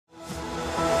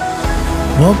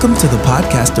Welcome to the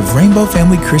podcast of Rainbow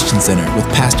Family Christian Center with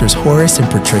Pastors Horace and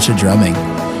Patricia Drumming.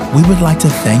 We would like to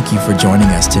thank you for joining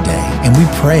us today, and we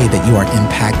pray that you are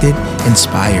impacted,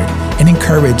 inspired, and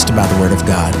encouraged by the Word of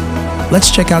God. Let's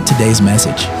check out today's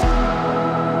message.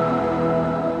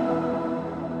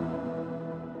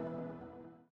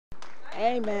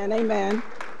 Amen, amen.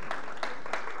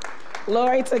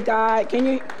 Glory to God. Can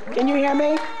you hear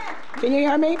me? Can you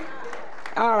hear me?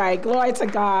 All right, glory to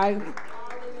God.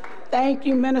 Thank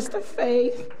you, Minister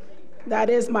Faith. That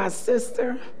is my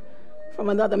sister from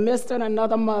another mister and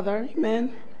another mother.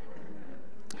 Amen.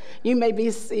 You may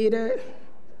be seated.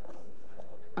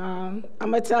 I'm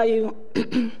going to tell you,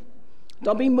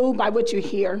 don't be moved by what you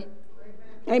hear.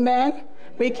 Amen.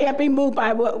 We can't be moved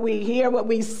by what we hear, what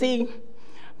we see.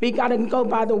 We got to go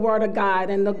by the Word of God.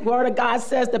 And the Word of God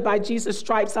says that by Jesus'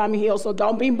 stripes I'm healed. So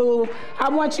don't be moved. I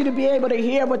want you to be able to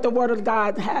hear what the Word of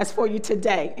God has for you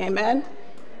today. Amen.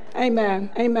 Amen.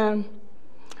 Amen.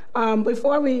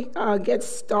 Before we get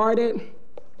started,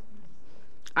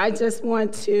 I just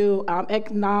want to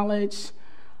acknowledge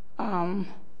Pastor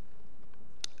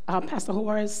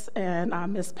Horace and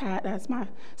Miss Pat as my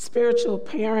spiritual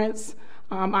parents.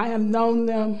 I have known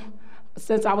them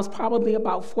since I was probably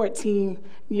about 14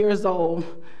 years old.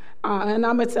 And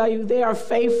I'm going to tell you, they are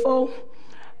faithful.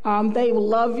 They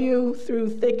love you through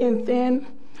thick and thin.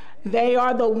 They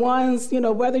are the ones,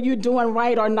 whether you're doing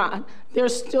right or not, they're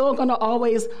still going to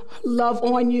always love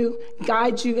on you,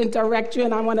 guide you, and direct you.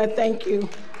 And I want to thank you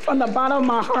from the bottom of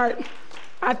my heart.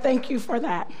 I thank you for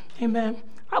that. Amen.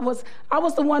 I was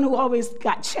the one who always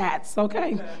got chats,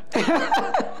 okay?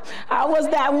 I was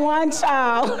that one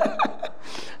child.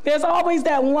 There's always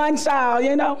that one child,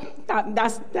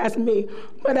 That's me.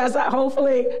 But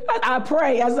hopefully, I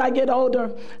pray as I get older,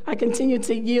 I continue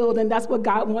to yield, and that's what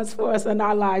God wants for us in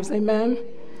our lives. Amen?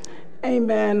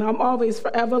 Amen. I'm always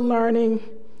forever learning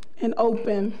and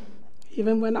open,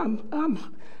 even when I'm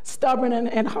stubborn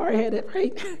and hard-headed,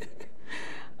 right?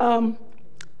 The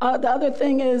other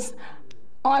thing is,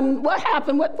 on what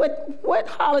happened, what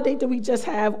holiday did we just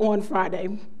have on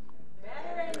Friday?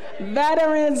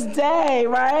 Veterans Day,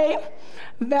 right?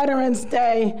 Veterans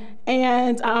Day.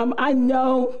 And I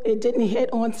know it didn't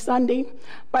hit on Sunday,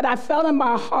 but I felt in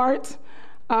my heart,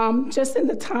 just in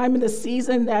the time and the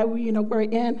season that we're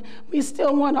in, we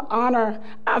still want to honor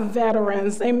our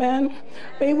veterans, amen?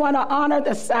 We want to honor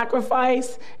the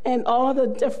sacrifice and all the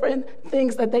different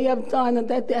things that they have done and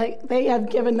that they have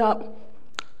given up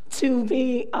to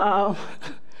be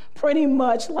pretty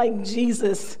much like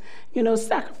Jesus,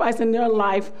 sacrificing their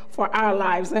life for our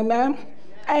lives, amen?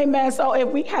 Amen. So if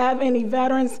we have any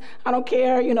veterans, I don't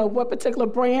care, what particular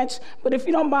branch, but if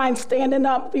you don't mind standing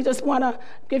up, we just want to,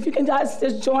 if you can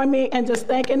just join me in just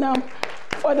thanking them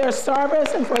for their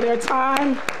service and for their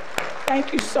time.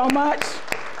 Thank you so much.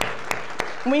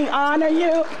 We honor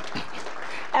you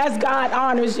as God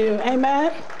honors you,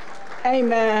 amen?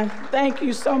 Amen. Thank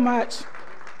you so much.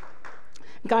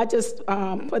 God just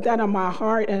put that on my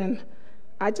heart, and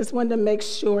I just wanted to make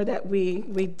sure that we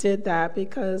did that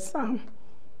because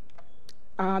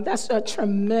that's a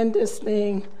tremendous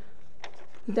thing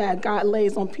that God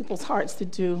lays on people's hearts to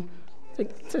do,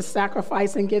 to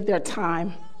sacrifice and give their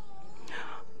time.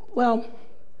 Well,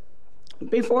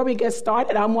 before we get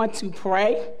started, I want to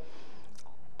pray,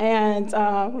 and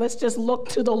let's just look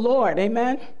to the Lord,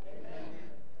 amen?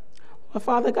 Well,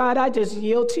 Father God, I just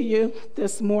yield to you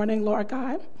this morning, Lord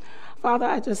God. Father,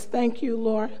 I just thank you,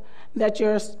 Lord, that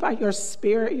by your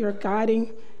Spirit, you're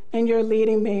guiding and you're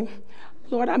leading me.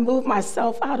 Lord, I move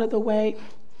myself out of the way.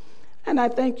 And I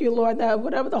thank you, Lord, that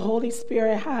whatever the Holy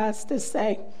Spirit has to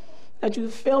say, that you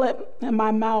fill it in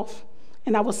my mouth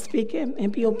and I will speak it and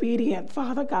be obedient,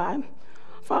 Father God.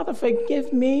 Father,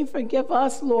 forgive me, forgive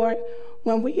us, Lord,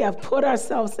 when we have put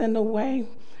ourselves in the way.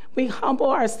 We humble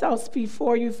ourselves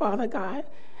before you, Father God.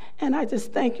 And I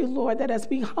just thank you, Lord, that as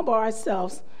we humble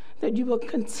ourselves, that you will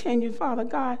continue, Father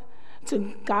God,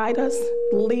 to guide us,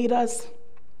 lead us,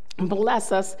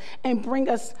 bless us, and bring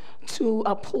us to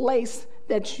a place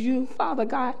that you, Father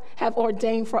God, have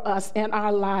ordained for us in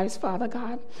our lives, Father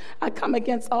God. I come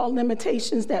against all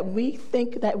limitations that we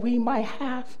think that we might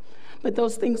have, but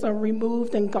those things are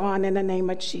removed and gone in the name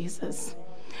of Jesus.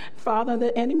 Father,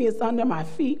 the enemy is under my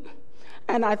feet.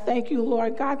 And I thank you,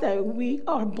 Lord God, that we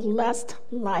are blessed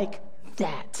like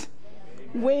that.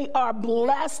 We are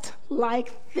blessed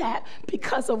like that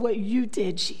because of what you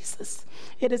did, Jesus.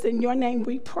 It is in your name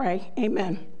we pray.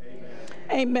 Amen.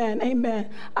 Amen. Amen.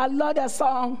 I love that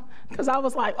song because I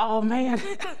was like, oh, man,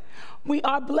 we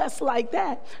are blessed like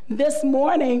that. This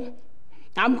morning,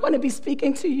 I'm going to be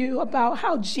speaking to you about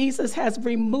how Jesus has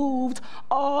removed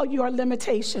all your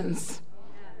limitations.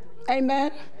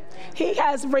 Amen. He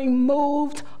has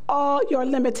removed all your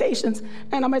limitations.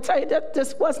 And I'm going to tell you that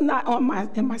this was not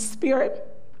in my spirit.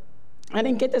 I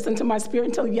didn't get this into my spirit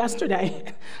until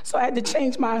yesterday. So I had to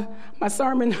change my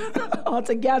sermon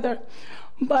altogether.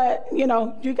 But,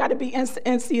 you got to be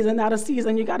in season, out of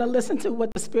season. You got to listen to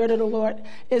what the Spirit of the Lord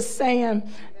is saying.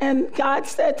 And God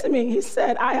said to me, he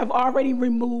said, I have already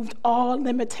removed all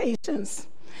limitations.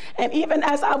 And even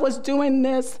as I was doing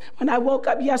this, when I woke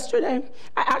up yesterday,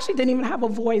 I actually didn't even have a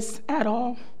voice at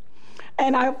all.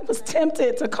 And I was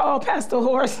tempted to call Pastor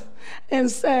Horace and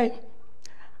say,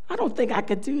 I don't think I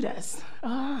could do this.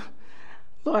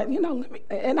 Lord,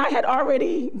 and I had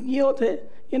already yielded,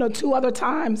 2 other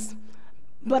times.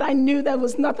 But I knew that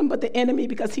was nothing but the enemy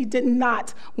because he did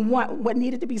not want what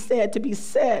needed to be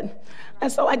said.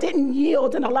 And so I didn't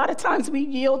yield. And a lot of times we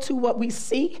yield to what we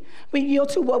see. We yield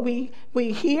to what we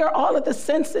hear, all of the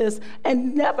senses,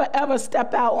 and never, ever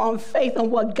step out on faith on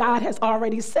what God has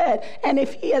already said. And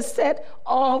if he has said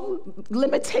all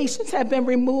limitations have been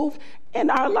removed in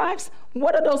our lives,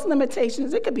 what are those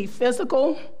limitations? It could be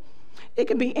physical. It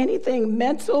can be anything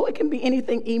mental. It can be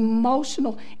anything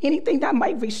emotional, anything that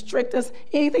might restrict us,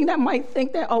 anything that might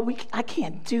think that, I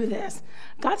can't do this.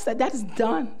 God said that is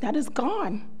done. That is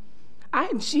gone.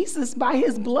 Jesus, by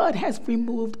his blood, has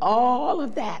removed all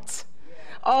of that.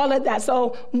 All of that.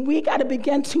 So we got to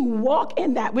begin to walk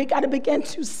in that. We got to begin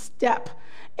to step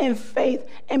in faith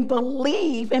and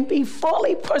believe and be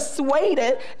fully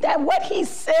persuaded that what he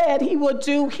said he will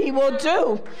do, he will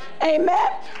do. Amen.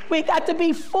 We got to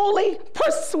be fully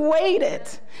persuaded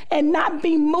and not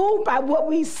be moved by what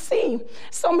we see.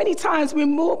 So many times we're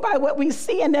moved by what we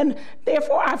see, and then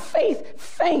therefore our faith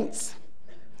faints.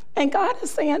 And God is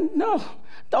saying, no,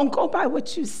 don't go by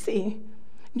what you see.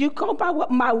 You go by what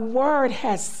my word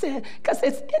has said, because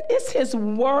it's his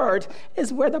word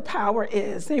is where the power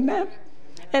is. Amen.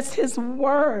 It's his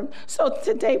word. So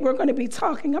today we're going to be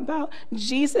talking about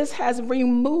Jesus has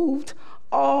removed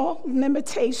all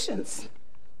limitations.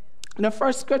 And the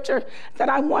first scripture that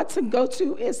I want to go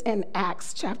to is in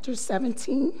Acts chapter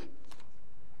 17.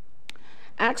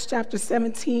 Acts chapter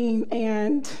 17,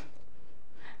 and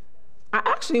I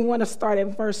actually want to start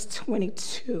at verse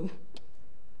 22.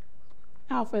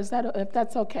 Alpha, if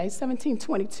that's okay,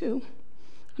 17:22.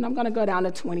 And I'm going to go down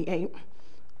to 28.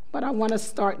 But I want to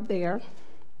start there.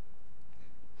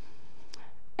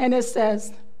 And it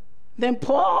says, then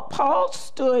Paul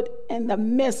stood in the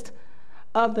midst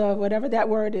of the, whatever that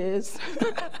word is,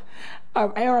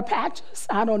 of Areopagus,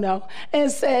 I don't know, and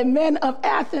said, men of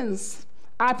Athens,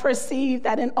 I perceive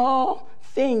that in all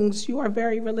things you are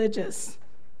very religious.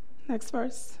 Next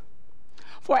verse.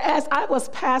 For as I was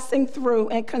passing through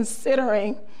and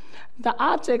considering the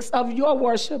objects of your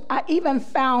worship, I even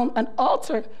found an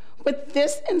altar with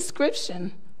this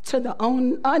inscription, to the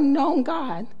unknown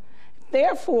God.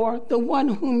 Therefore, the one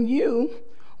whom you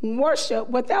worship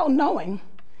without knowing,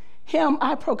 him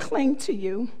I proclaim to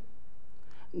you.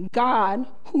 God,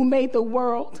 who made the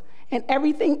world and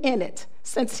everything in it,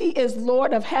 since he is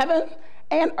Lord of heaven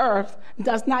and earth,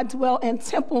 does not dwell in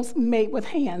temples made with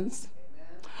hands.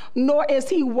 Nor is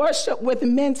he worshipped with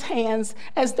men's hands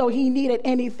as though he needed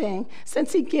anything,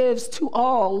 since he gives to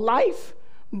all life,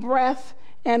 breath,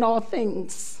 and all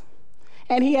things.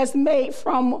 And he has made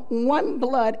from one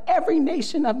blood every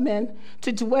nation of men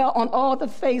to dwell on all the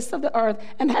face of the earth,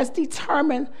 and has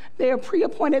determined their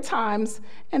pre-appointed times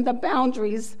and the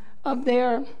boundaries of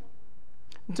their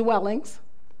dwellings,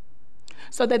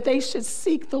 so that they should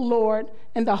seek the Lord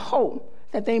in the hope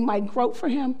that they might grope for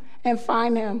him and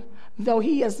find him, though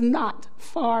he is not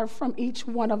far from each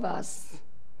one of us.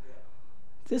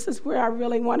 This is where I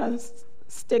really want to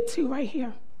stick to right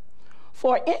here.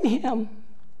 For in him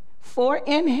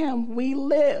we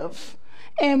live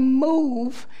and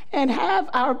move and have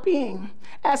our being,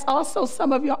 as also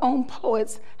some of your own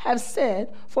poets have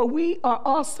said, for we are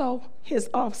also his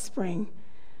offspring.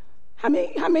 How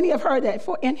many have heard that?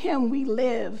 For in him we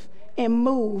live and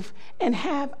move and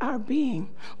have our being.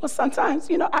 Well, sometimes,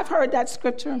 I've heard that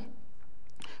scripture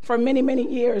for many, many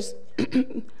years,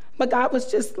 but God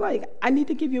was just like, I need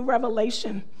to give you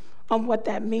revelation on what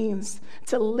that means,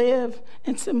 to live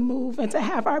and to move and to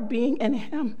have our being in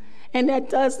him. And that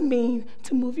does mean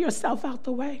to move yourself out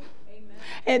the way. Amen.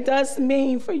 It does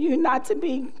mean for you not to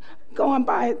be going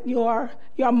by your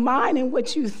mind and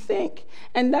what you think.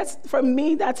 And that's, for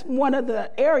me, that's one of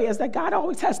the areas that God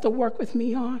always has to work with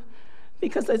me on,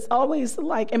 because it's always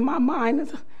like in my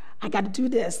mind, I got to do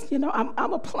this.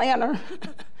 I'm a planner.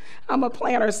 I'm a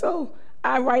planner, so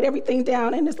I write everything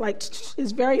down, and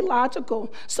it's very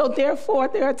logical. So therefore,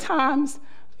 there are times,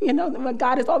 when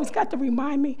God has always got to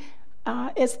remind me,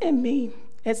 it's in me.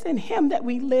 It's in him that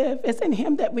we live. It's in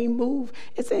him that we move.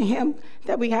 It's in him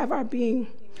that we have our being.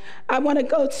 I want to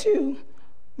go to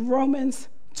Romans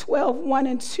 12, 1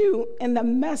 and 2 in the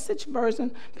Message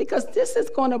version, because this is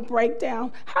going to break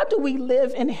down how do we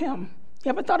live in him. You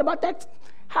ever thought about that?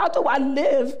 How do I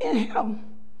live in him?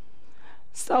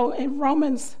 So in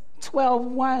Romans 12,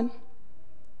 1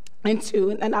 and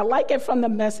 2, and I like it from the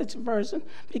Message version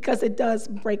because it does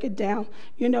break it down.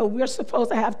 You know, we're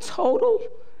supposed to have total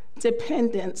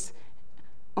dependence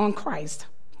on Christ.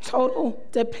 Total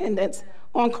dependence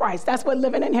on Christ. That's what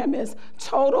living in him is.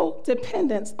 Total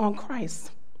dependence on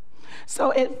Christ.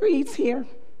 So it reads here.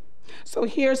 So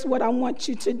here's what I want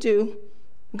you to do.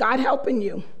 God helping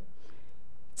you.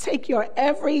 Take your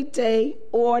everyday,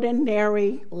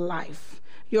 ordinary life.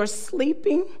 You're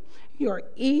sleeping, you're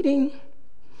eating,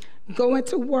 going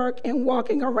to work and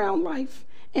walking around life,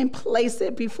 and place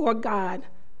it before God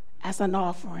as an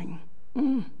offering.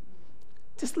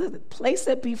 Just place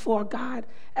it before God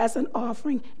as an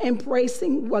offering,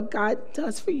 embracing what God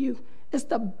does for you. It's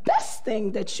the best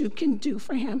thing that you can do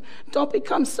for him. Don't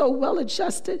become so well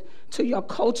adjusted to your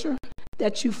culture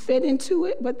that you fit into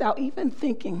it without even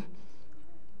thinking.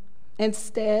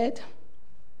 Instead,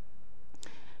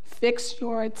 fix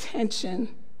your attention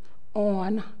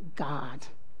on God.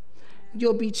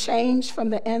 You'll be changed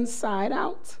from the inside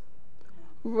out.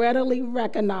 Readily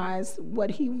recognize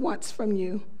what he wants from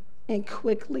you and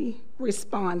quickly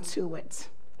respond to it.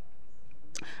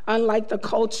 Unlike the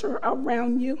culture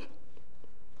around you,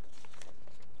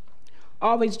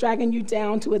 always dragging you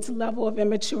down to its level of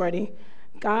immaturity,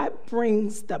 God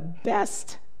brings the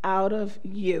best out of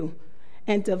you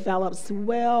and develops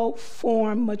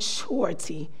well-formed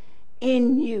maturity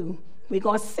in you. We're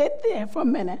going to sit there for a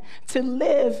minute. To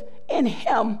live in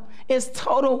him is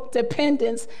total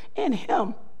dependence in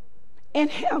him. In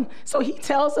him. So he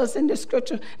tells us in the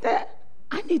scripture that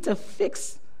I need to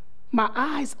fix my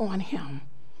eyes on him.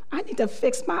 I need to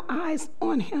fix my eyes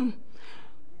on him.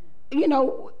 You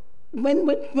know, when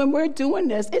we're doing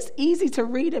this, it's easy to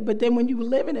read it, but then when you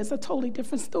live it, it's a totally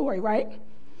different story, right?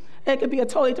 It could be a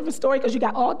totally different story because you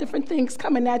got all different things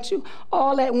coming at you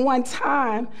all at one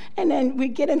time. And then we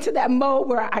get into that mode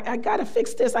where I got to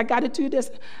fix this, I got to do this.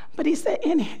 But he said,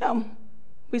 in him,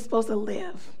 we're supposed to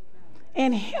live.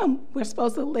 In him, we're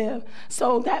supposed to live.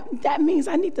 So that means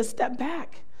I need to step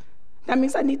back. That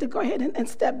means I need to go ahead and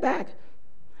step back.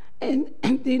 And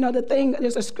you know,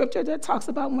 there's a scripture that talks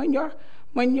about when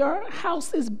your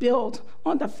house is built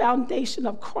on the foundation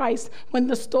of Christ, when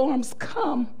the storms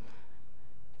come,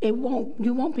 you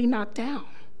won't be knocked down.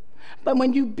 But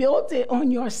when you build it on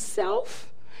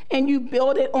yourself and you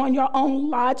build it on your own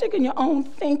logic and your own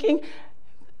thinking,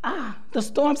 the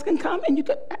storms can come and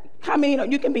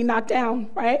you can be knocked down,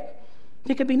 right?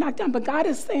 You can be knocked down. But God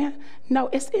is saying, no,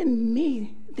 it's in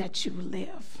me that you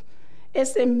live.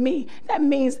 It's in me. That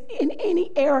means in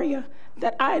any area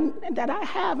that I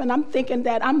have, and I'm thinking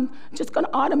that I'm just going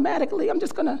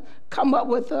to come up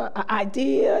with an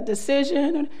idea, a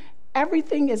decision, and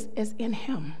everything is in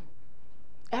him.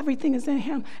 Everything is in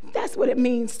him. That's what it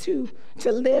means to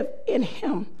live in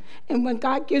him. And when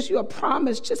God gives you a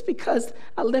promise, just because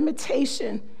a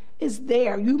limitation is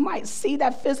there, you might see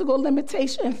that physical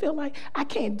limitation and feel like, I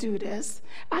can't do this.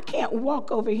 I can't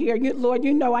walk over here. Lord,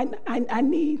 you know I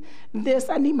need this.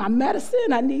 I need my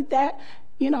medicine. I need that.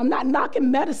 You know, I'm not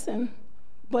knocking medicine,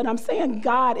 but I'm saying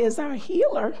God is our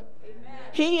healer. Amen.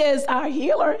 He is our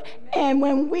healer. Amen. And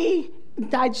when we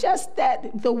digest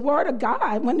that, the word of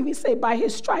God, when we say by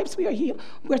his stripes we are healed,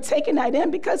 we're taking that in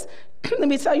because, let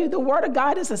me tell you, the word of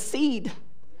God is a seed.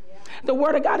 The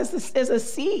word of God is a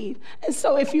seed. And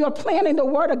so if you're planting the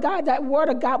word of God, that word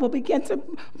of God will begin to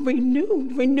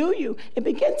renew you. It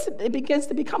begins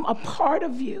to become a part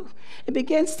of you. It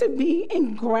begins to be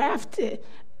engrafted.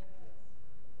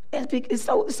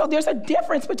 So there's a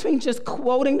difference between just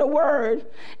quoting the word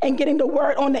and getting the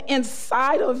word on the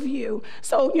inside of you.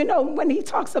 So, you know, when he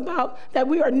talks about that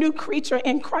we are a new creature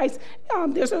in Christ,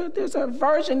 there's a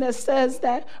version that says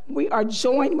that we are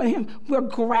joined with him. We're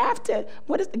grafted.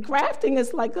 Grafting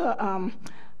is like an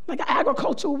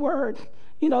agricultural word.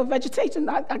 You know, vegetation,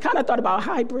 I kind of thought about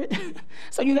hybrid.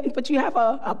 But you have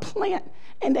a plant,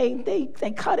 and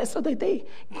they cut it so that they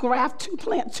graft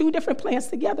two different plants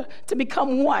together to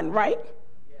become one, right?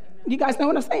 You guys know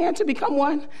what I'm saying? To become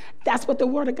one? That's what the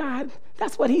word of God,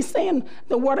 that's what he's saying.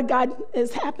 The word of God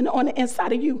is happening on the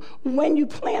inside of you. When you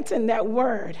plant in that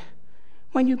word,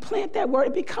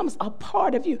 it becomes a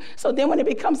part of you. So then when it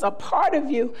becomes a part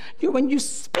of you, when you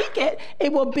speak it,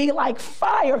 it will be like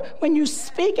fire. When you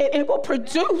speak it, it will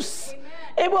produce.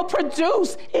 It will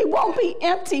produce. It won't be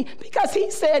empty, because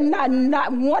he said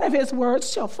not one of his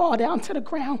words shall fall down to the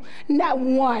ground. Not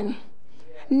one.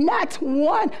 Not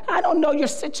one. I don't know your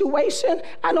situation.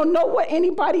 I don't know what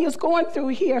anybody is going through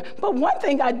here. But one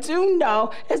thing I do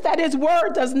know is that his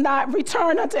word does not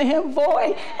return unto him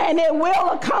void, and it will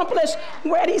accomplish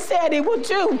what he said it will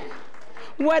do.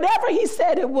 Whatever he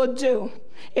said it will do.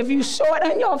 If you short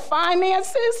on your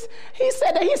finances, he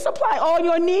said that he supply all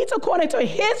your needs according to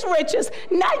his riches,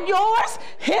 not yours,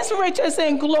 his riches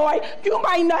in glory. You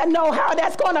might not know how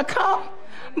that's going to come,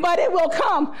 but it will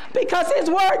come, because his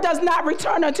word does not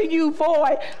return unto you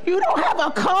void. You don't have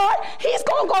a car, he's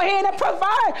going to go ahead and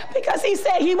provide, because he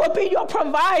said he will be your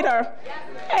provider.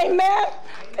 Amen.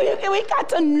 We got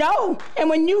to know. And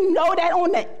when you know that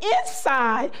on the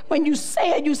inside, when you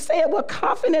say it with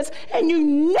confidence, and you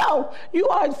know, you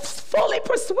are fully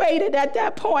persuaded at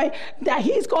that point that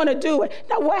he's going to do it.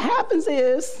 Now, what happens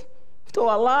is, to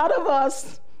a lot of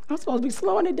us, I'm supposed to be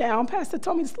slowing it down. Pastor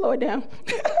told me to slow it down.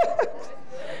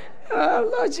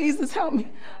 Lord Jesus, help me.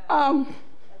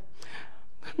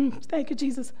 Thank you,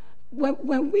 Jesus.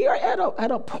 When we are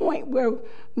at a point where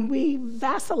we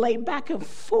vacillate back and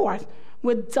forth,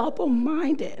 we're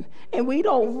double-minded, and we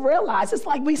don't realize. It's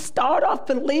like we start off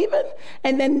believing,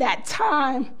 and then that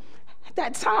time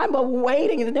of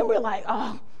waiting, and then we're like,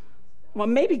 oh, well,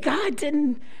 maybe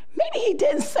he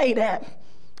didn't say that.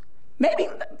 Maybe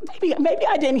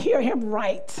I didn't hear him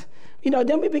right.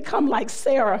 Then we become like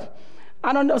Sarah.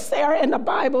 I don't know, Sarah in the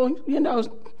Bible,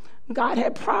 God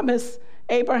had promised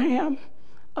Abraham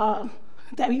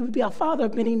that he would be a father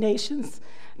of many nations,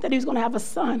 that he was going to have a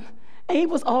son. And he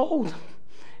was old.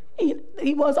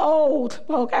 He was old,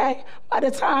 okay? By the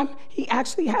time he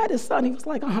actually had his son, he was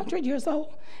like 100 years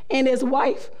old. And his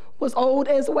wife was old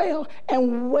as well,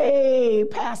 and way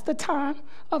past the time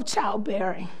of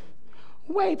childbearing.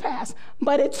 Way past.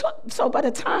 But by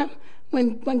the time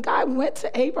when God went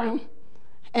to Abram,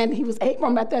 and he was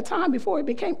Abram at that time before he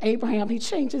became Abraham, he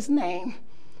changed his name.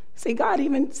 See, God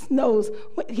even knows.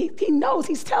 He knows.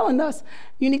 He's telling us,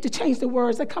 you need to change the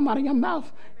words that come out of your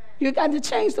mouth. You got to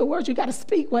change the words. You got to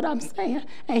speak what I'm saying.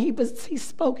 And he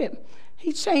spoke it.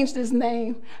 He changed his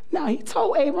name. Now, he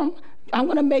told Abram, I'm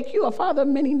going to make you a father of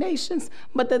many nations.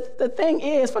 But the thing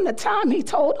is, from the time he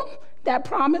told him that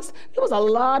promise, there was a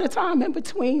lot of time in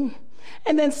between.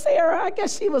 And then Sarah, I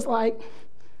guess she was like,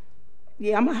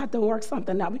 yeah, I'm going to have to work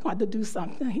something out. We're going to have to do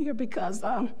something here, because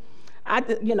I'm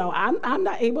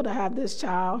not able to have this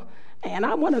child, and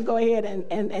I want to go ahead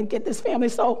and get this family.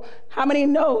 So how many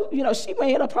know, she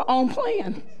made up her own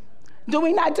plan? Do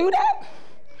we not do that?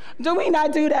 Do we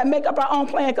not do that? Make up our own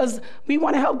plan because we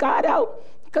want to help God out,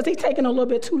 because he's taking a little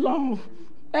bit too long.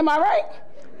 Am I right?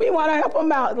 We want to help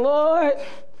him out. Lord,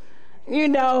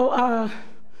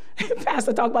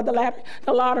 Pastor talked about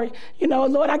the lottery.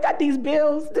 Lord, I got these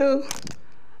bills due,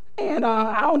 and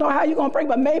I don't know how you're going to pray,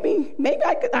 but maybe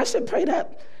I should pray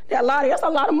that lottery. That's a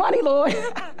lot of money, Lord.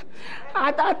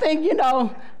 I think,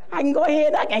 I can go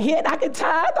ahead, I can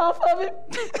tithe off of it.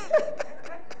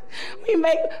 We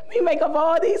make up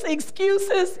all these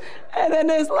excuses, and then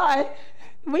it's like,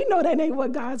 we know that ain't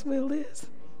what God's will is.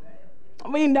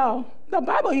 We know. The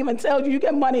Bible even tells you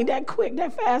get money that quick,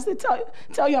 that fast. It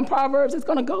tell you in Proverbs it's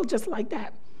going to go just like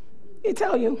that. It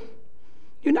tell you.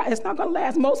 It's not going to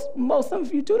last. Most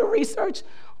of you do the research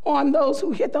on those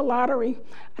who hit the lottery.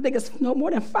 I think it's no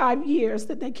more than 5 years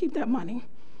that they keep that money.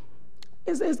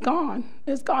 It's gone.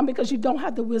 It's gone because you don't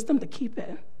have the wisdom to keep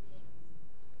it.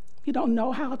 You don't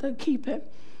know how to keep it.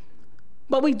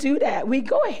 But we do that. We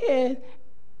go ahead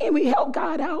and we help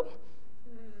God out.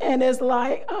 And it's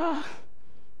like,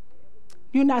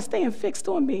 you're not staying fixed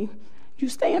on me. You're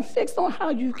staying fixed on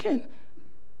how you can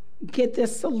get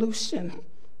this solution,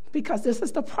 because this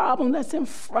is the problem that's in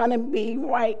front of me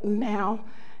right now.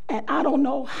 And I don't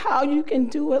know how you can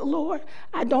do it, Lord.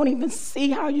 I don't even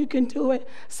see how you can do it.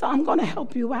 So I'm going to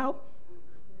help you out.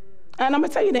 And I'm going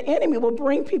to tell you, the enemy will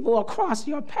bring people across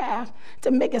your path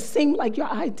to make it seem like your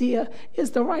idea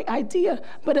is the right idea,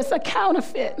 but it's a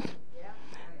counterfeit.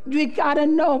 We got to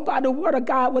know by the word of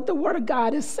God what the word of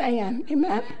God is saying.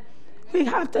 Amen. We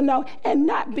have to know and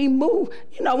not be moved.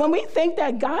 When we think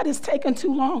that God is taking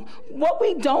too long, what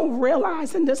we don't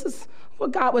realize, and this is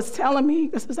what God was telling me,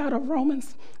 this is out of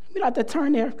Romans. We don't have to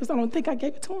turn there because I don't think I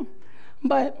gave it to him.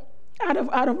 But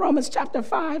out of Romans chapter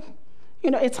 5,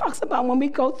 it talks about when we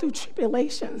go through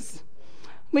tribulations.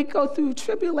 We go through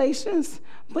tribulations,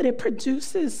 but it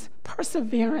produces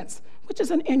perseverance, which is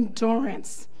an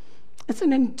endurance. It's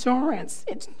an endurance.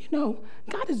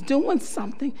 God is doing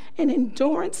something, and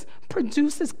endurance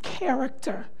produces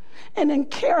character, and then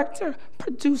character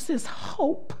produces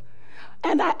hope.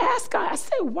 And I asked God, I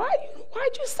said, why'd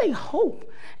you say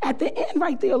hope at the end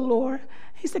right there, Lord?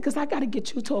 He said, because I got to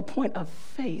get you to a point of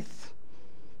faith.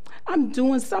 I'm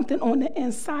doing something on the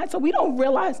inside. So we don't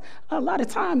realize a lot of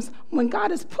times when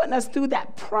God is putting us through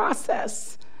that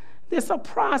process, there's a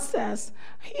process.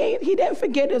 He didn't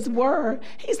forget his word.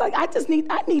 He's like, I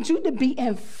need you to be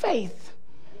in faith.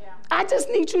 Yeah. I just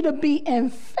need you to be in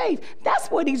faith. That's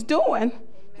what he's doing.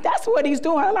 That's what he's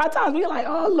doing. A lot of times we're like,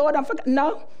 oh, Lord, I'm forgetting.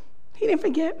 No, he didn't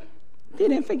forget. He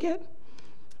didn't forget.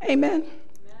 Amen.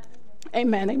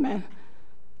 Amen. Amen.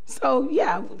 So,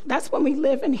 yeah, that's when we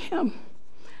live in him.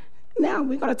 Now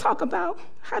we're going to talk about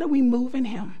how do we move in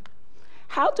him?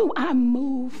 How do I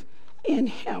move in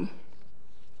him?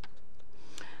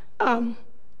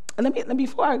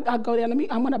 Before I go there, I'm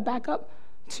going to back up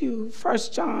to 1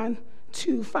 John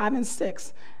 2, 5, and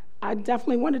 6. I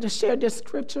definitely wanted to share this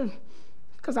scripture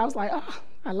because I was like,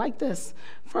 I like this.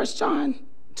 1 John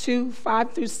 2,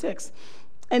 5 through 6.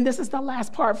 And this is the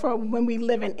last part for when we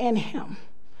live in him.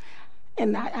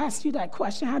 And I asked you that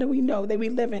question, how do we know that we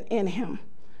live in him?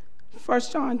 1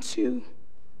 John 2,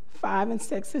 5 and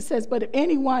 6. It says, but if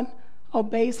anyone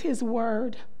obeys his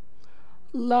word,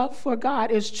 love for God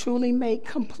is truly made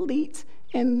complete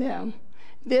in them.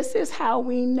 This is how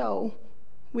we know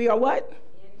we are what?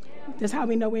 This is how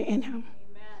we know we're in him.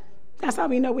 That's how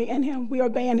we know we're in him. We're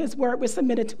obeying his word. We're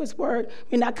submitted to his word.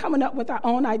 We're not coming up with our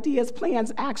own ideas,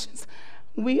 plans, actions.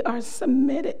 We are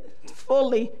submitted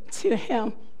fully to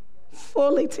him.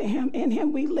 Fully to him. In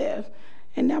him we live.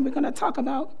 And now we're going to talk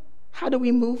about how do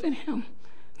we move in him.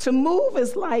 To move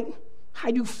is like how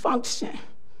you function.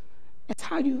 It's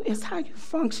how you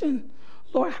function.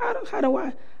 Lord, how do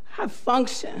I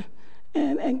function?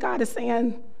 And God is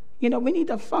saying, we need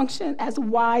to function as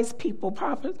wise people.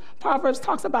 Proverbs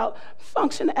talks about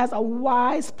function as a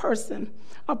wise person.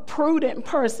 A prudent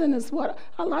person is what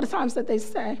a lot of times that they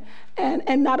say.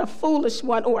 And not a foolish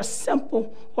one or a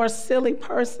simple or silly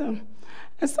person.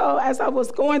 And so as I was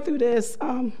going through this,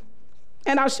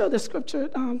 and I'll show the scripture,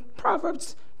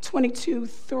 Proverbs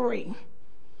 22:3.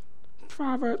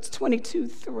 Proverbs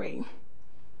 22:3.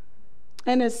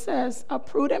 And it says, a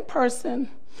prudent person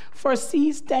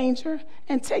foresees danger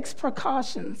and takes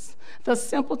precautions. The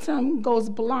simpleton goes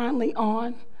blindly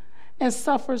on and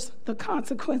suffers the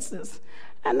consequences.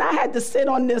 And I had to sit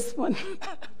on this one.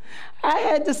 I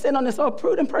had to sit on this. So a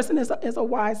prudent person is a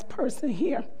wise person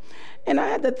here. And I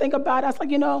had to think about it. I was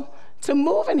like, to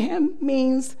move in him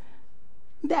means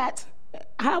that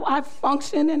how I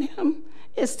function in him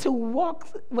is to walk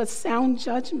with sound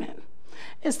judgment.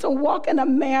 It's to walk in a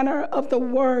manner of the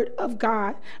word of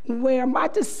God, where my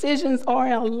decisions are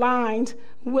aligned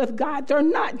with God. They're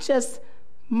not just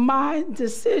my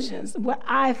decisions, what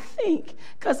I think.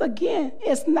 Because again,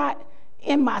 it's not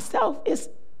in myself, it's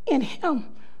in him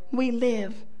we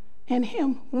live. In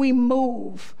him we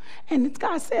move. And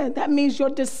God said that means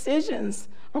your decisions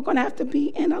are going to have to be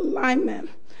in alignment.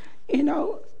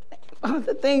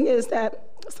 The thing is that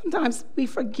sometimes we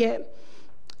forget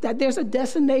that there's a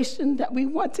destination that we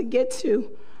want to get to,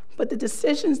 but the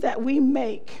decisions that we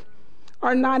make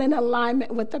are not in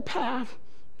alignment with the path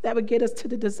that would get us to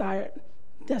the desired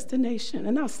destination.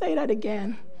 And I'll say that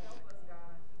again.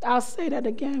 I'll say that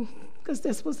again because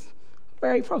this was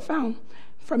very profound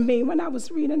for me when I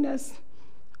was reading this.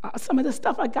 Some of the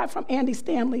stuff I got from Andy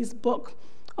Stanley's book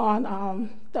on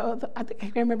I think I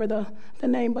can't remember the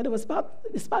name, but it's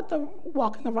about the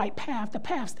walking the right path, the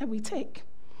paths that we take.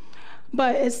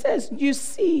 But it says, you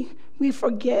see, we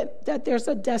forget that there's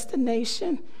a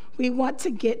destination we want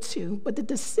to get to, but the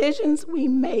decisions we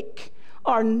make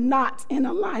are not in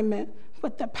alignment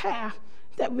with the path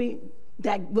that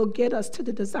will get us to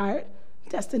the desired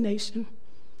destination.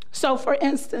 So for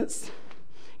instance,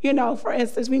 we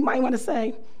might want to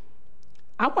say,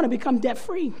 I want to become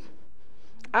debt-free.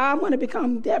 I want to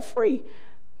become debt-free.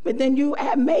 But then you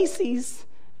at Macy's,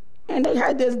 and they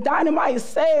had this dynamite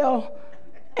sale,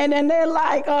 and then they're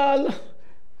like,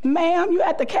 ma'am, you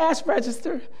at the cash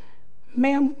register.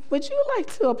 Ma'am, would you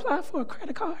like to apply for a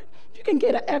credit card? You can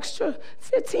get an extra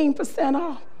 15%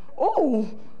 off. Oh,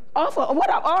 off of what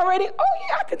I'm already,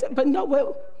 yeah, I could, but no,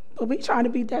 but we trying to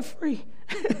be debt-free.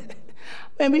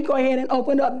 And we go ahead and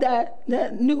open up that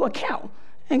new account.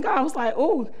 And God was like,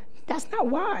 that's not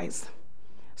wise.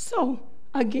 So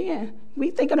again, we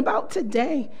thinking about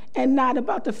today and not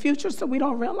about the future, so we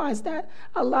don't realize that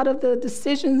a lot of the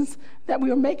decisions that we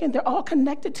are making, they're all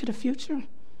connected to the future.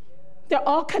 They're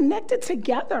all connected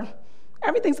together.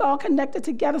 Everything's all connected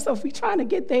together. So if we're trying to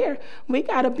get there, we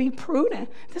got to be prudent.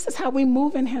 This is how we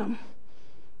move in him.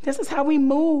 This is how we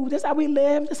move. This is how we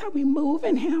live. This is how we move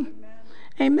in him.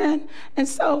 Amen. And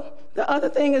so the other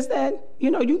thing is that,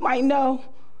 you might know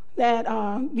that,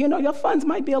 your funds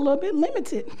might be a little bit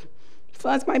limited.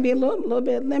 Funds might be a little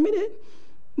bit limited,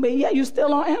 but yet you're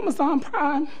still on Amazon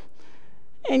Prime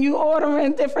and you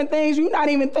ordering different things. You're not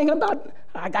even thinking about,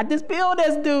 I got this bill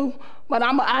that's due, but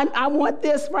I want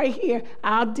this right here.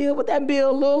 I'll deal with that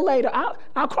bill a little later.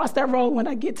 I'll cross that road when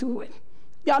I get to it.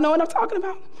 Y'all know what I'm talking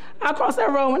about? I'll cross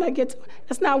that road when I get to it.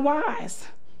 It's not wise.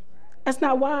 That's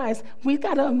not wise. We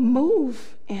got to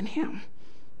move in him.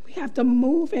 We have to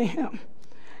move in him.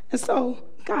 And so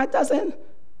God doesn't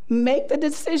make the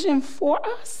decision for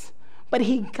us, but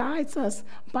he guides us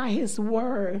by his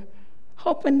word,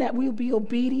 hoping that we'll be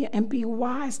obedient and be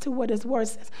wise to what his word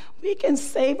says. We can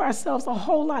save ourselves a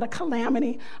whole lot of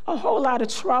calamity, a whole lot of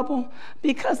trouble,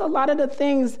 because a lot of the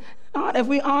things, if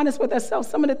we're honest with ourselves,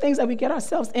 some of the things that we get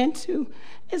ourselves into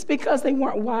is because they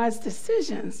weren't wise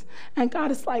decisions. And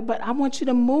God is like, but I want you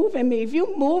to move in me. If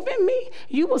you move in me,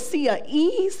 you will see an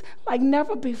ease like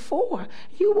never before.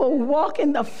 You will walk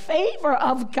in the favor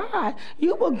of God.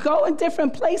 You will go in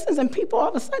different places and people, all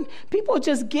of a sudden, people are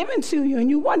just giving to you and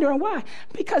you're wondering why.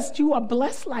 Because you are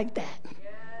blessed like that.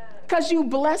 Because you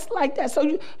blessed like that.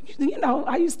 So,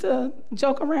 I used to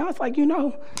joke around. It's like,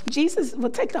 Jesus will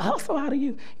take the hustle out of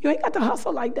you. You ain't got to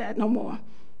hustle like that no more.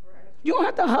 You don't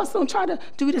have to hustle and try to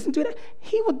do this and do that.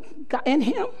 In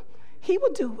him, he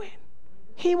will do it.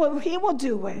 He will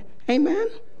do it. Amen?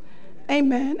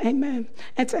 Amen, amen.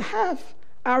 And to have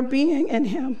our being in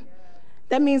him,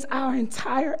 that means our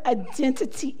entire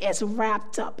identity is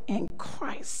wrapped up in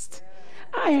Christ.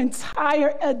 Our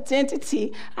entire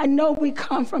identity. I know we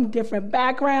come from different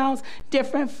backgrounds,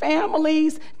 different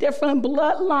families, different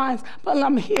bloodlines, but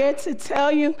I'm here to tell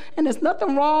you, and there's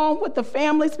nothing wrong with the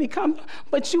families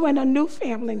but you're in a new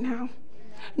family now.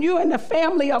 You're in the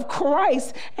family of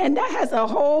Christ, and that has a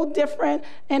whole different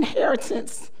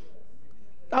inheritance.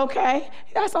 Okay?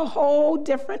 That's a whole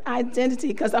different identity,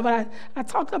 because I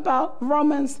talked about 2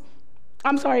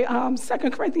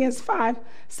 Corinthians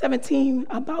 5:17,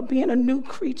 about being a new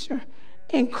creature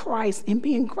in Christ and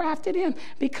being grafted in,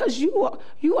 because you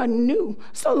are new.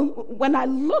 So when I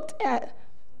looked at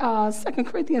 2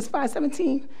 Corinthians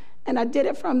 5:17, and I did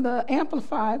it from the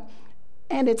Amplified,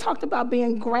 and it talked about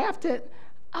being grafted,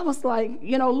 I was like,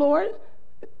 Lord,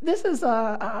 this is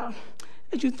as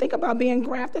you think about being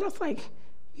grafted, I was like,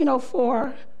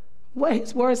 for what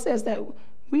his word says, that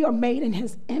we are made in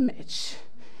his image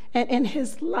and in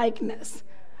his likeness.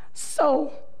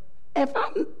 So if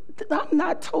I'm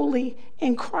not totally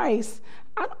in Christ,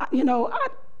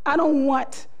 I don't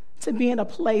want to be in a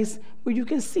place where you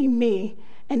can see me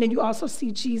and then you also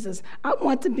see Jesus. I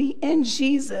want to be in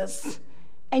Jesus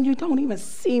and you don't even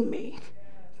see me,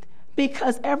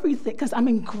 because I'm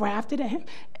engrafted in him,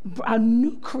 a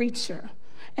new creature.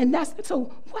 And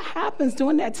so what happens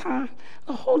during that time?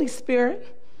 The Holy Spirit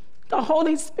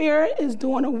is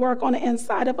doing a work on the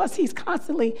inside of us. He's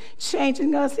constantly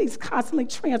changing us. He's constantly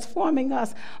transforming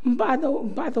us by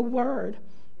the word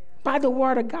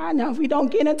of God. Now, if we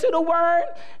don't get into the word,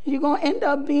 you're going to end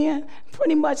up being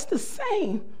pretty much the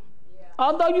same. Yeah.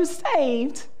 Although you're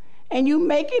saved and you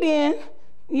make it in,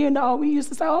 we used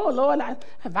to say, oh, Lord,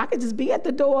 if I could just be at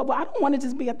the door, but I don't want to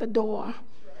just be at the door.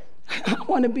 I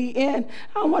want to be in.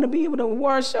 I want to be able to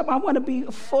worship. I want to be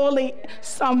fully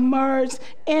submerged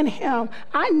in him.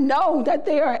 I know that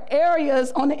there are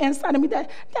areas on the inside of me that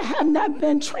have not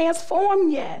been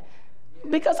transformed yet,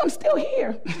 because I'm still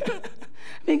here.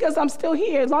 Because I'm still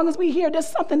here. As long as we're here, there's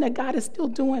something that God is still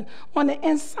doing on the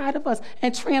inside of us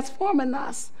and transforming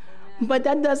us. But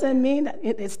that doesn't mean that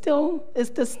it's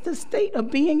the state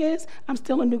of being is, I'm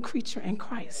still a new creature in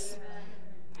Christ.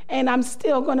 And I'm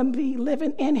still going to be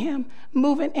living in him,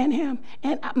 moving in him,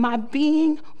 and my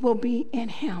being will be in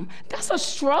him. That's a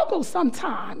struggle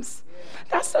sometimes.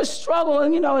 That's a struggle,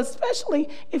 and especially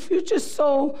if you're just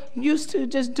so used to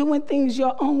just doing things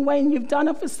your own way, and you've done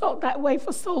it that way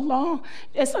for so long.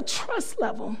 It's a trust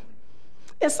level.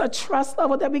 It's a trust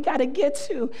level that we got to get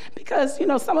to, because,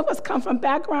 some of us come from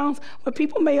backgrounds where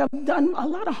people may have done a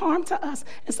lot of harm to us,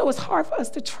 and so it's hard for us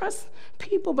to trust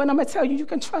people. But I'm going to tell you, you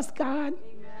can trust God.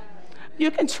 You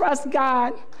can trust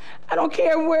God. I don't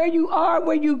care where you are,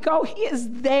 where you go. He is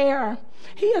there.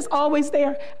 He is always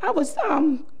there. I was,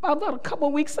 about a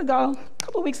couple weeks ago,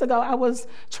 I was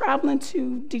traveling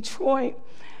to Detroit,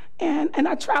 and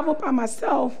I traveled by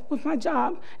myself with my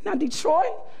job. Now,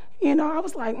 Detroit, I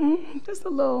was like, just a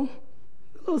little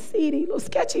seedy, a little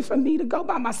sketchy for me to go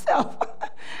by myself.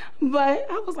 But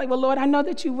I was like, well, Lord, I know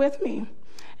that you're with me.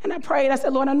 And I prayed. I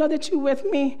said, Lord, I know that you're with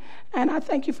me, and I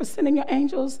thank you for sending your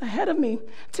angels ahead of me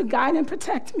to guide and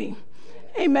protect me.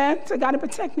 Amen. To God to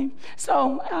protect me.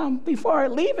 So before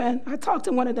leaving, I talked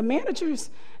to one of the managers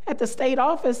at the state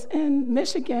office in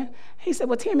Michigan. He said,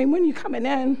 well, Tammy, when you coming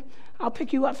in, I'll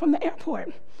pick you up from the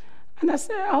airport. And I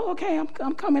said, oh, okay,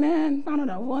 I'm coming in, I don't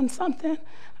know, 1 something.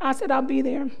 I said, I'll be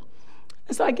there.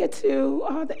 And so I get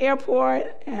to the airport,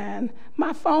 and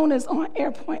my phone is on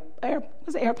airplane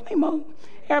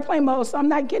mode, so I'm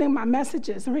not getting my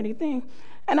messages or anything.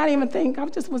 And I didn't even think, I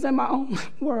just was in my own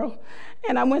world.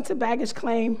 And I went to baggage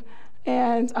claim,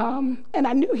 and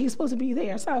I knew he was supposed to be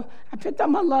there. So I picked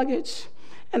up my luggage,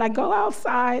 and I go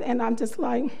outside, and I'm just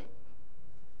like,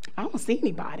 I don't see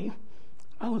anybody.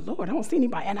 Oh, Lord, I don't see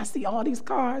anybody. And I see all these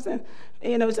cars, and,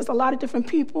 it's just a lot of different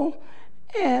people.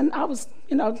 And I was,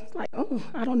 like, oh,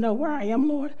 I don't know where I am,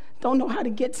 Lord. Don't know how to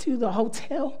get to the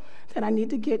hotel that I need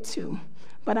to get to.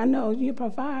 But I know you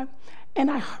provide.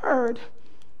 And I heard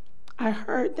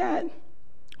that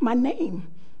my name,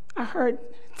 I heard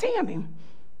Tammy.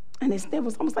 And it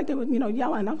was almost like they were,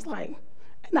 yelling. I was like,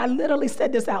 and I literally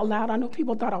said this out loud. I know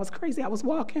people thought I was crazy. I was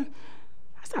walking.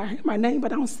 I said, I heard my name,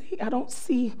 but I don't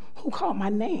see who called my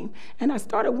name. And I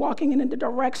started walking in the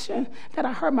direction that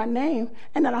I heard my name.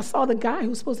 And then I saw the guy who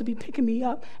was supposed to be picking me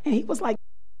up, and he was like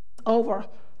over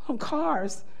on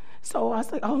cars. So I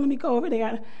was like, oh, let me go over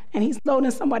there. And he's loading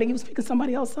somebody. He was picking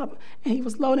somebody else up, and he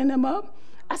was loading them up.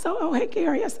 I said, oh, hey,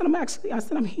 Gary. I said,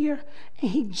 I'm here. And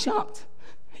he jumped.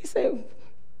 He said,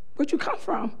 where'd you come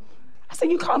from? I said,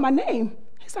 you called my name.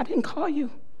 He said, I didn't call you.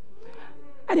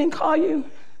 I didn't call you.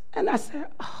 And I said,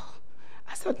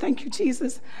 thank you,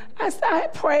 Jesus. I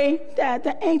pray that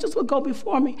the angels will go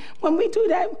before me. When we do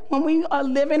that, when we are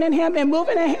living in him and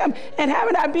moving in him and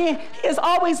having our being, he is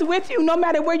always with you no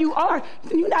matter where you are.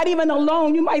 You're not even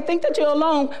alone. You might think that you're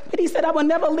alone, but he said, I will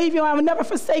never leave you. I will never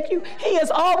forsake you. He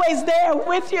is always there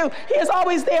with you. He is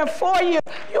always there for you.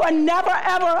 You are never,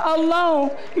 ever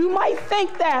alone. You might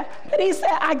think that, but he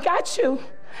said, I got you.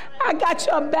 I got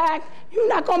your back. You're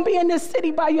not going to be in this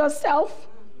city by yourself.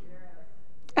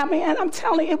 And I'm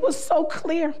telling you, it was so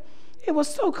clear. It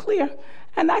was so clear.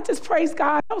 And I just praise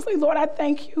God. I was like, Lord, I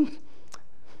thank you.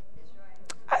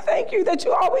 I thank you that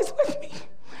you're always with me.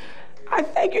 I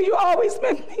thank you, you're always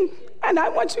with me. And I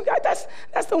want you guys,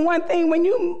 that's the one thing, when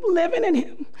you living in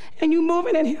him and you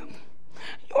moving in him,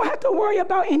 you don't have to worry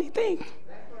about anything.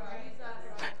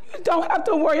 You don't have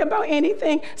to worry about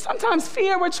anything. Sometimes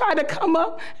fear will try to come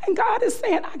up, and God is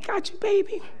saying, I got you,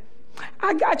 baby.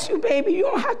 I got you, baby. You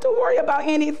don't have to worry about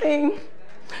anything.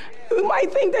 You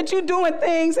might think that you're doing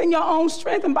things in your own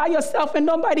strength and by yourself and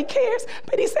nobody cares.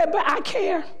 But he said, but I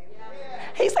care.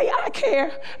 He said, I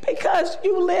care because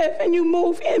you live and you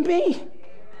move in me.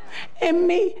 In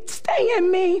me. Stay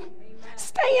in me.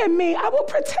 Stay in me. I will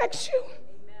protect you.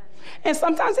 And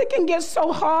sometimes it can get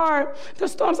so hard. The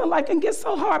storms of life can get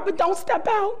so hard. But don't step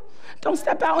out. Don't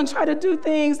step out and try to do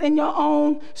things in your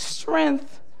own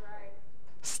strength.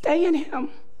 Stay in him.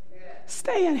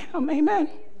 Stay in him. Amen.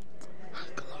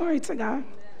 Glory to God.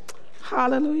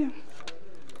 Hallelujah.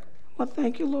 Well,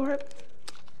 thank you, Lord.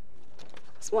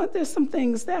 There's some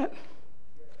things that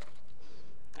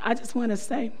I just want to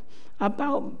say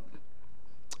about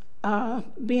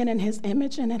being in his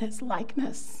image and in his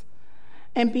likeness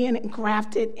and being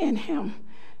grafted in him.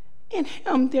 In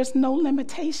him, there's no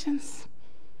limitations.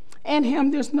 In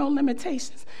him, there's no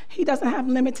limitations. He doesn't have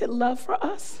limited love for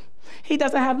us. He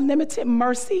doesn't have limited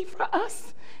mercy for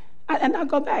us. And I'll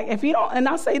go back. And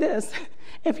I'll say this,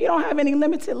 if you don't have any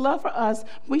limited love for us,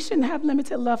 we shouldn't have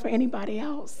limited love for anybody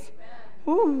else.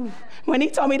 Ooh. When he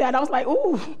told me that, I was like,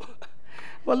 ooh.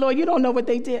 Well, Lord, you don't know what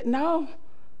they did. No,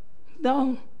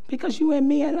 because you and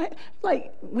me, and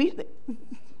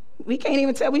we can't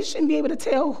even tell. We shouldn't be able to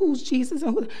tell who's Jesus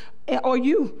or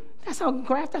you. That's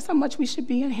how much we should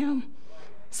be in him.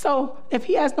 So if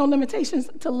he has no limitations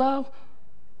to love,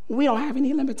 we don't have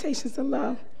any limitations to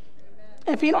love.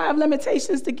 If he don't have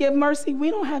limitations to give mercy, we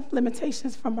don't have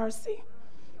limitations for mercy.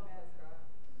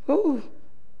 Ooh.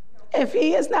 If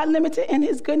he is not limited in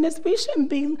his goodness, we shouldn't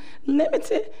be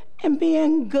limited in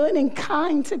being good and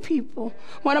kind to people.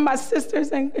 One of my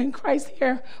sisters in Christ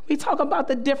here, we talk about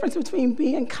the difference between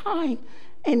being kind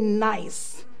and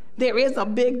nice. There is a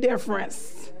big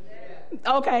difference.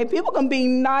 Okay, people can be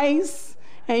nice,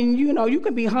 and you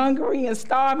can be hungry and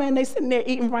starving. They sitting there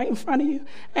eating right in front of you,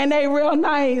 and they real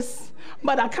nice.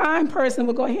 But a kind person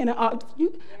will go ahead and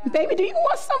baby, do you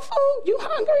want some food? You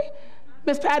hungry?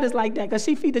 Miss Pat is like that because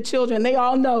she feed the children. They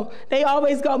all know. They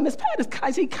always go, Miss Pat is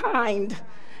kind. She's kind.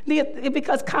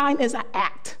 Because kind is an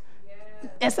act.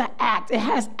 It's an act. It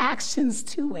has actions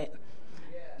to it.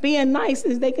 Being nice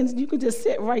is you can just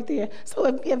sit right there.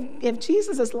 So if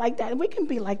Jesus is like that, we can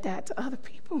be like that to other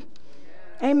people.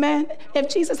 Amen.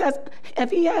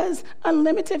 If he has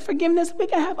unlimited forgiveness, we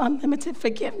can have unlimited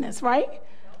forgiveness, right?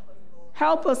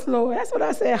 Help us, Lord. That's what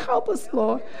I said. Help us,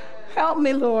 Lord. Help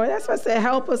me, Lord. That's what I said.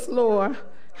 Help us, Lord.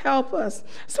 Help us.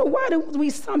 So why do we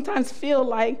sometimes feel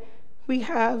like we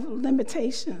have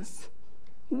limitations?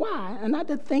 Why? And I had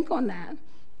to think on that.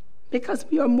 Because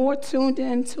we are more tuned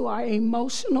into our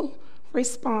emotional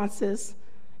responses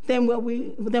than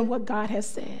what God has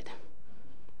said.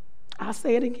 I'll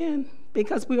say it again.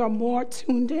 Because we are more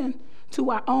tuned in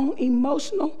to our own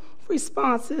emotional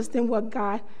responses than what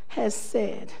God has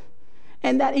said.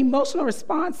 And that emotional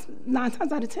response, 9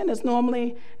 times out of 10, is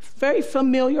normally a very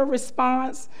familiar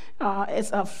response. It's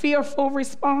a fearful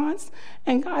response.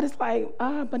 And God is like,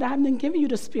 but I haven't given you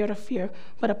the spirit of fear,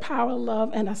 but a power of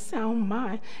love and a sound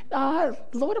mind.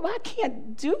 Lord, I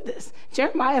can't do this.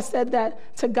 Jeremiah said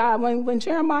that to God. When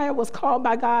Jeremiah was called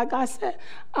by God, God said,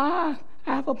 I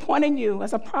have appointed you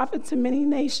as a prophet to many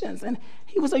nations. And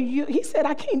he was a youth. He said,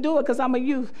 I can't do it because I'm a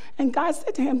youth. And God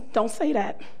said to him, don't say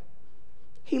that.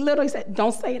 He literally said,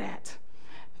 don't say that.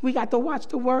 We got to watch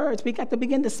the words. We got to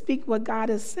begin to speak what God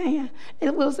is saying.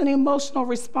 It was an emotional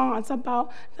response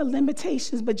about the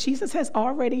limitations, but Jesus has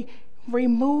already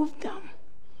removed them.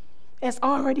 It's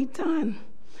already done.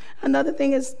 Another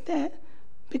thing is that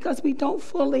because we don't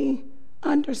fully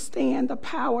understand the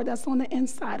power that's on the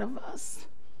inside of us.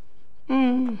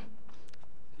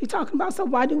 We're talking about, so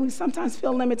why do we sometimes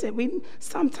feel limited? We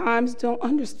sometimes don't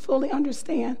fully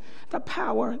understand the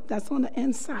power that's on the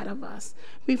inside of us.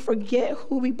 We forget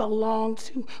who we belong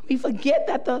to. We forget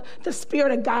that the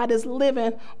Spirit of God is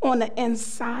living on the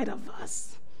inside of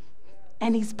us.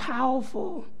 And he's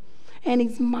powerful, and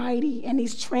he's mighty, and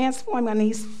he's transforming, and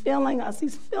he's filling us.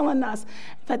 He's filling us.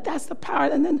 But that's the power.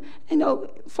 And then,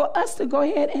 for us to go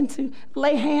ahead and to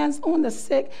lay hands on the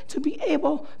sick, to be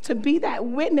able to be that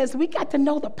witness, we got to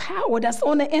know the power that's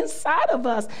on the inside of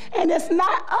us. And it's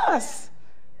not us.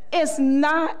 It's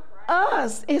not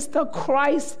us. It's the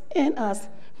Christ in us.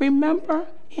 Remember,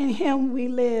 in him we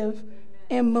live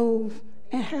and move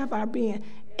and have our being.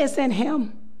 It's in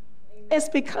him.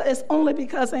 It's only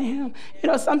because of him.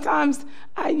 Sometimes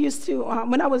I used to,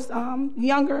 when I was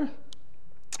younger,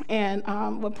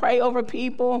 and would pray over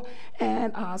people,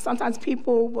 and sometimes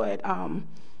people would,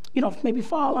 maybe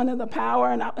fall under the power,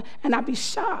 and I'd be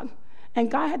shocked.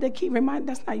 And God had to keep reminding,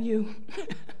 that's not you.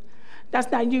 That's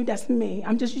not you, that's me.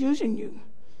 I'm just using you.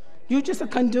 You're just a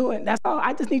conduit. That's all.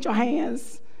 I just need your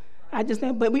hands.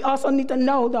 But we also need to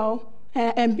know, though,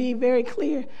 and be very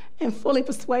clear and fully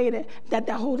persuaded that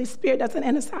the Holy Spirit that's on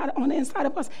the inside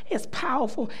of us is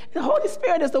powerful. The Holy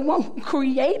Spirit is the one who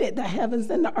created the heavens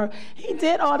and the earth. He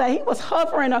did all that. He was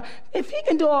hovering. If he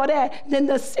can do all that, then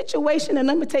the situation and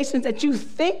limitations that you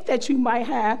think that you might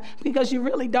have, because you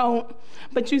really don't,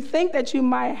 but you think that you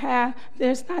might have,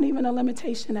 there's not even a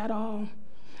limitation at all.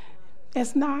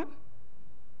 It's not.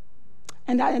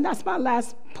 And that's my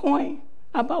last point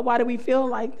about why do we feel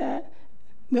like that.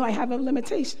 We might have a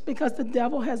limitation because the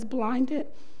devil has blinded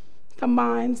the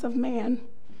minds of man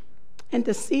and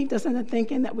deceived us into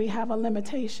thinking that we have a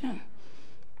limitation.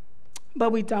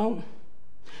 But we don't.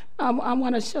 I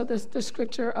want to show the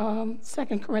scripture,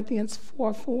 2 Corinthians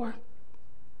 4:4.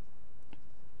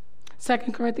 2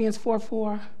 Corinthians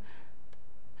 4:4.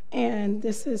 And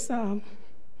this is,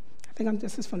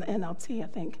 this is from the NLT, I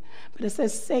think. But it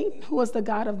says, Satan, who is the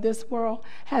god of this world,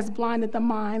 has blinded the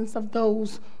minds of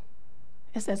those,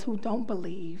 it says, who don't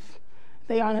believe.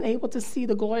 They are unable to see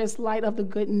the glorious light of the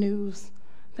good news.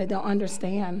 They don't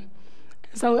understand.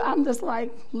 So I'm just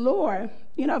like, Lord,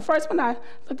 first when I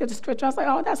looked at the scripture, I was like,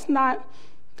 oh, that's not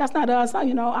us.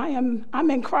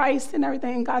 I'm in Christ and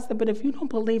everything. And God said, but if you don't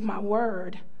believe my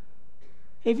word,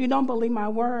 that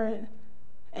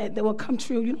will come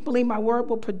true. You don't believe my word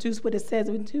will produce what it says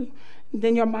it would do,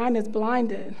 then your mind is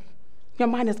blinded. Your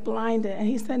mind is blinded. And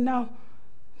he said, no.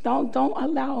 Don't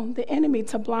allow the enemy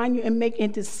to blind you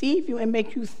and deceive you and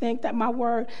make you think that my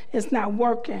word is not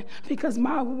working. Because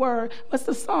my word, what's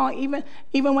the song?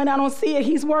 Even when I don't see it,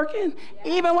 he's working.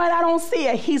 Even when I don't see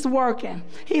it, he's working.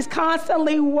 He's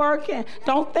constantly working.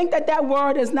 Don't think that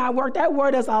word is not work. That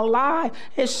word is alive.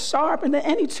 It's sharper than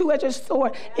any two-edged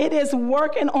sword. It is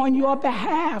working on your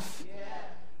behalf.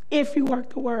 If you work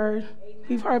the word.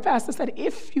 We've heard Pastor say,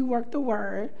 if you work the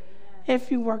word.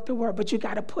 If you work the word, but you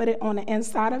got to put it on the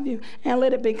inside of you and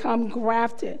let it become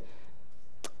grafted.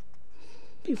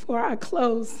 Before I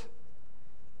close,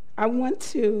 I want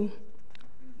to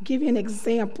give you an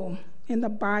example in the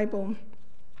Bible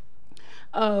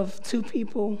of two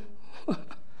people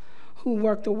who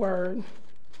worked the word.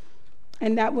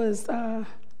 And that was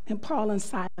in Paul and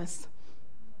Silas.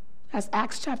 That's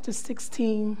Acts chapter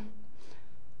 16,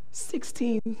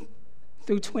 16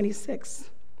 through 26.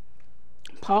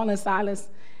 Paul and Silas,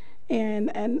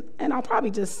 and I'll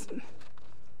probably just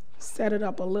set it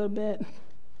up a little bit.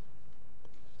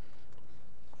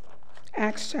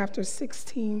 Acts chapter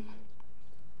 16.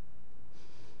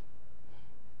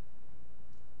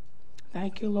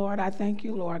 Thank you, Lord. I thank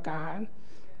you, Lord God,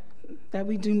 that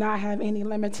we do not have any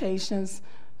limitations,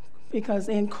 because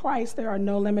in Christ there are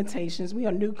no limitations. We are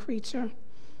a new creature.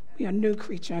 We are a new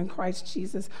creature in Christ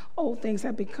Jesus. Old things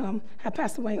have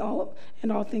passed away,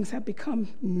 and all things have become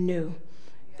new.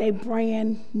 They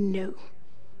brand new.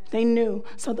 They new.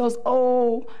 So those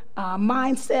old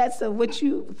mindsets of what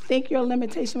you think your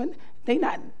limitation, you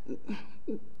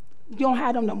don't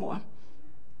have them no more.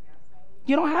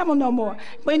 You don't have them no more.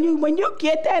 When you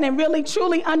get that and really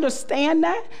truly understand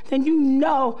that, then you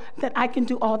know that I can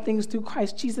do all things through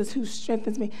Christ Jesus who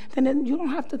strengthens me. Then you don't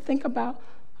have to think about,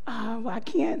 well, I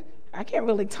can't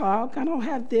really talk. I don't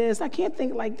have this. I can't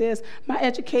think like this. My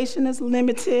education is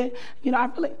limited.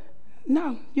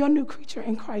 No, you're a new creature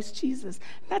in Christ Jesus.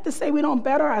 Not to say we don't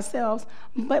better ourselves,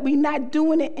 but we're not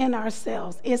doing it in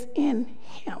ourselves. It's in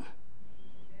Him.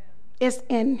 It's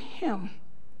in Him.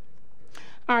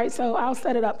 All right, so I'll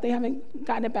set it up. They haven't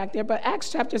gotten it back there. But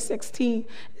Acts chapter 16,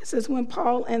 this is when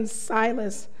Paul and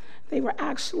Silas, they were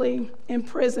actually in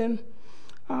prison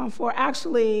for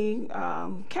actually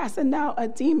casting out a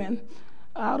demon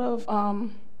out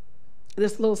of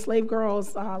this little slave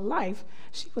girl's life.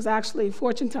 She was actually a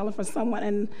fortune teller for someone,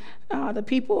 and the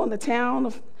people in the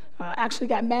town actually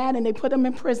got mad, and they put them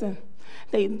in prison.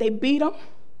 They beat them.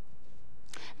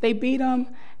 They beat them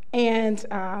and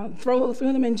threw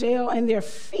them in jail, and their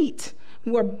feet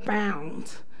were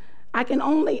bound. I can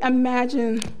only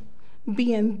imagine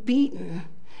being beaten,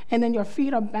 and then your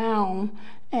feet are bound,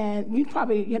 and you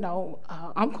probably,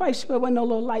 I'm quite sure it wasn't no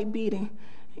little light beating.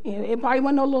 It probably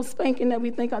wasn't no little spanking that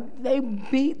we think of. They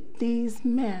beat these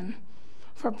men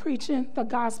for preaching the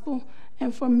gospel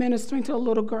and for ministering to a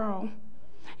little girl.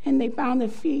 And they bound their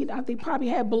feet. They probably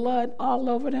had blood all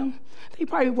over them. They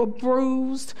probably were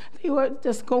bruised. They were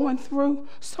just going through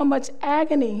so much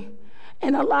agony.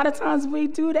 And a lot of times we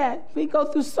do that. We go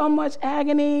through so much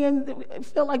agony and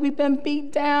feel like we've been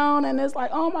beat down. And it's like,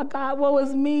 oh my God, woe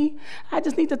is me. I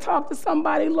just need to talk to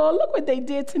somebody. Lord, look what they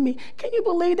did to me. Can you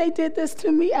believe they did this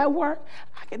to me at work?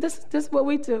 This is what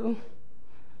we do.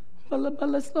 But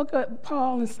let's look at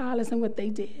Paul and Silas and what they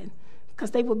did.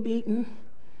 Because they were beaten.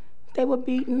 They were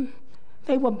beaten.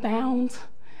 They were bound.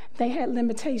 They had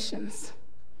limitations.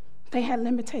 They had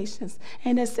limitations.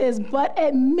 And it says, but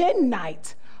at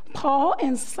midnight, Paul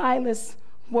and Silas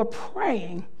were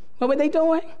praying. What were they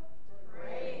doing?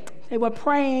 Praying. They were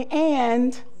praying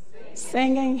and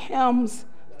singing hymns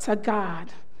to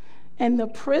God. And the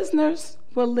prisoners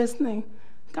were listening.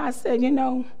 God said,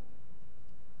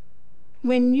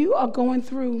 when you are going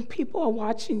through, people are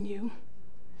watching you.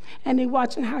 And they're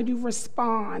watching how you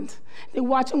respond. They're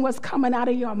watching what's coming out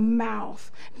of your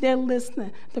mouth. They're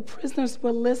listening. The prisoners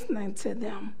were listening to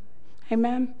them.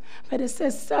 Amen. But it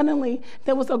says suddenly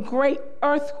there was a great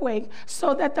earthquake,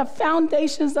 so that the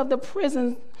foundations of the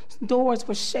prison doors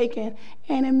were shaken,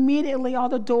 and immediately all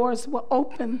the doors were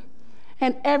open,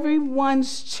 and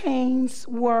everyone's chains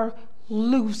were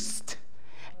loosed.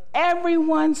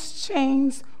 Everyone's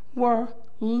chains were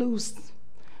loosed.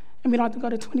 And we don't have to go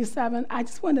to 27. I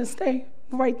just want to stay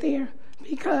right there,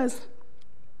 because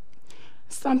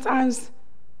sometimes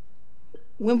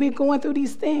when we're going through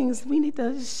these things, we need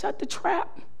to shut the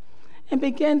trap and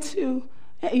begin to,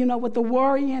 with the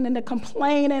worrying and the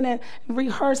complaining and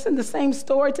rehearsing the same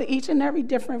story to each and every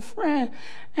different friend.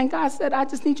 And God said, I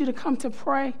just need you to come to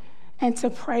pray and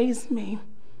to praise me.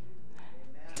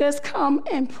 Just come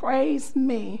and praise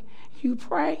me. You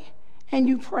pray and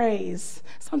you praise.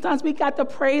 Sometimes we got to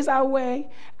praise our way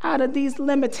out of these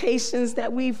limitations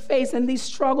that we face and these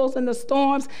struggles and the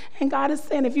storms. And God is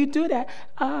saying, if you do that,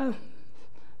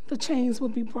 the chains will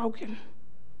be broken.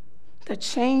 The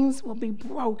chains will be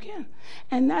broken.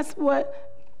 And that's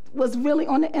what was really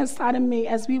on the inside of me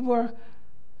as we were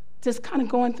just kind of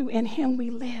going through. In Him we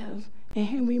live, in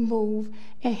Him we move,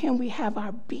 in Him we have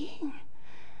our being.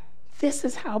 This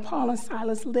is how Paul and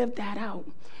Silas lived that out.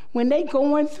 When they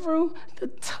going through the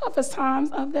toughest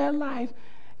times of their life,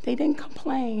 they didn't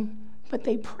complain, but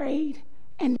they prayed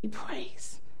and they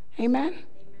praised. Amen?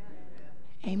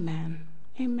 Amen.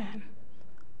 Amen.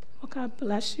 Well, God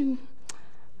bless you.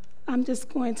 I'm just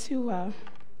going to,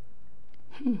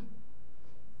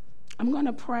 I'm going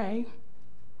to pray.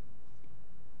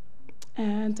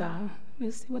 And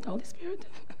we'll see what the Holy Spirit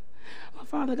does. Well,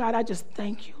 Father God, I just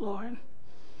thank you, Lord.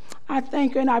 I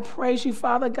thank you and I praise you,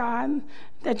 Father God,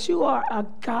 that you are a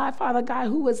God, Father God,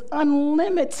 who is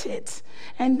unlimited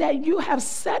and that you have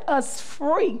set us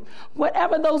free.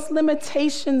 Whatever those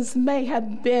limitations may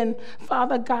have been,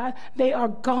 Father God, they are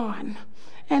gone.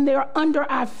 And they are under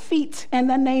our feet in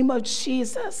the name of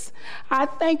Jesus. I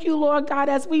thank you, Lord God,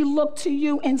 as we look to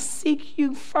you and seek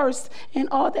you first in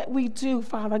all that we do,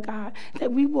 Father God,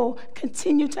 that we will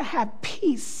continue to have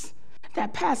peace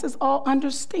that passes all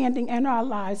understanding in our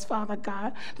lives, Father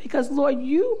God. Because, Lord,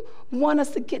 you want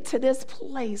us to get to this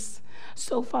place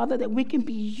so, Father, that we can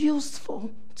be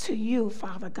useful to you,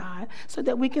 Father God, so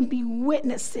that we can be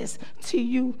witnesses to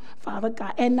you, Father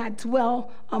God, and not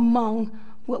dwell among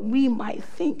what we might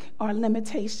think are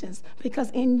limitations. Because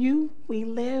in you we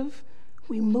live,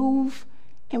 we move,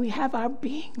 and we have our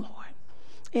being, Lord.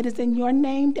 It is in your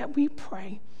name that we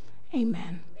pray.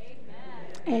 Amen.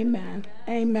 Amen.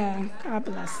 Amen. God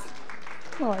bless.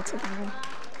 Glory to God.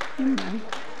 Amen.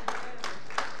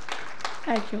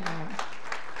 Thank you,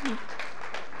 Lord.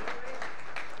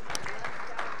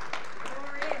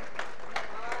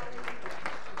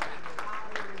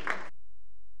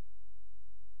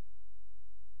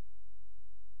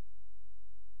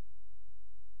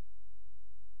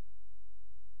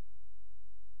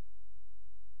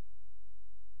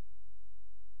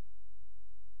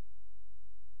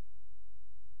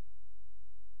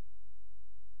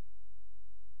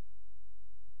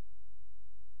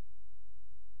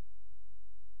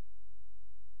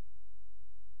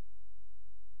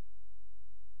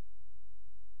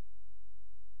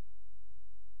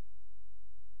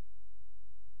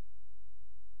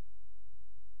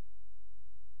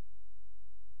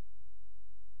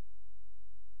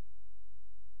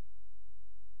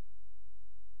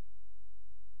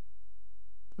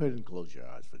 Go ahead and close your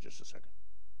eyes for just a second.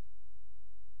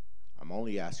 I'm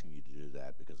only asking you to do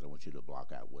that because I want you to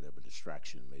block out whatever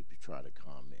distraction may try to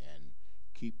come and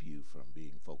keep you from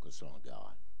being focused on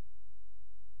God.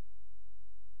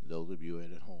 Those of you at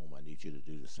home, I need you to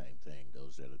do the same thing.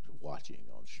 Those that are watching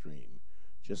on stream,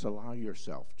 just allow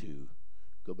yourself to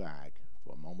go back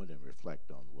for a moment and reflect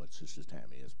on what Sister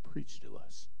Tammy has preached to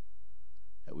us.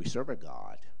 That we serve a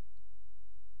God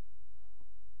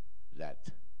that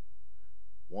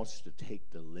wants to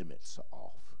take the limits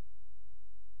off.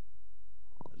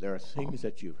 There are things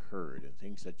that you've heard and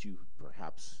things that you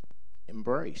perhaps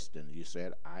embraced, and you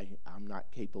said, I'm not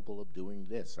capable of doing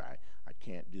this. I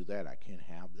can't do that. I can't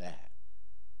have that.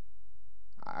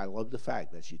 I love the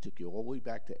fact that she took you all the way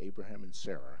back to Abraham and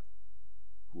Sarah,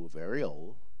 who were very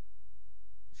old.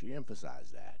 She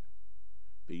emphasized that.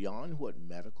 Beyond what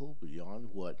medical, beyond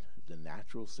what the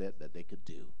natural said that they could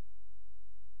do.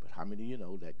 But how many of you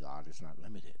know that God is not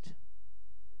limited?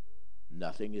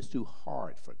 Nothing is too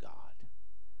hard for God.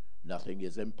 Nothing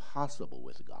is impossible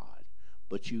with God.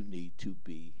 But you need to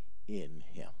be in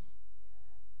him.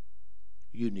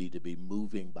 You need to be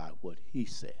moving by what he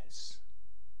says.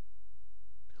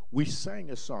 We sang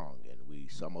a song,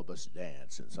 and some of us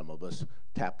danced, and some of us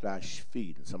tapped our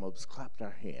feet, and some of us clapped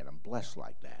our hand. I'm blessed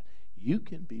like that. You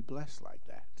can be blessed like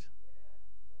that.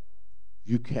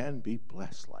 You can be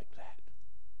blessed like that.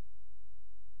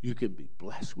 You can be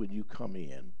blessed when you come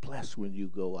in, blessed when you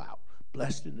go out,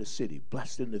 blessed in the city,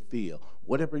 blessed in the field,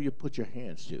 whatever you put your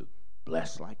hands to,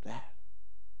 blessed like that.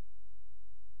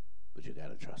 But you got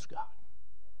to trust God.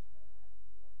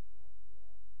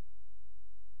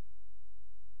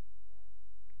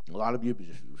 A lot of you,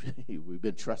 we've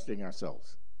been trusting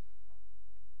ourselves.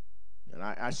 And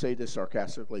I say this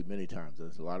sarcastically many times.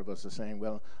 A lot of us are saying,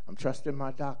 well, I'm trusting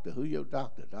my doctor. Who your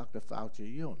doctor? Dr.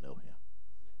 Fauci, you don't know him.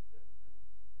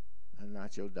 I'm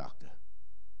not your doctor.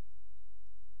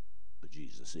 But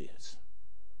Jesus is.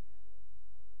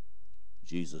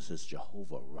 Jesus is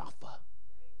Jehovah Rapha,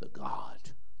 the God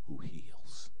who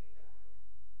heals.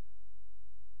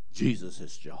 Jesus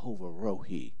is Jehovah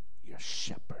Rohi, your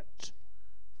shepherd.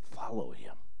 Follow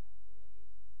him.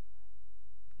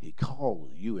 He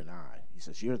called you and I. He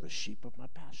says, you're the sheep of my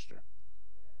pasture,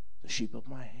 the sheep of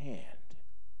my hand.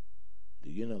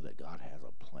 Do you know that God has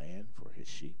a plan for his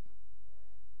sheep?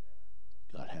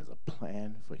 God has a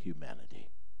plan for humanity.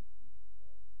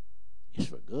 It's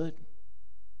for good,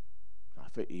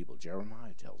 not for evil.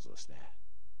 Jeremiah tells us that.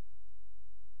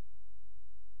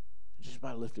 Just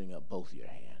by lifting up both your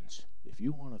hands, if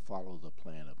you want to follow the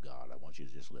plan of God, I want you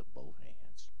to just lift both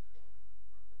hands.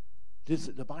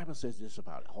 The Bible says this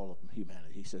about all of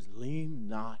humanity. He says, lean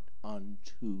not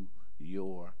unto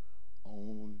your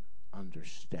own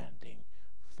understanding.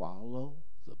 Follow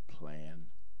the plan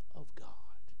of God.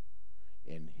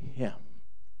 In him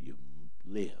you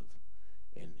live.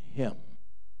 In him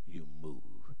you move.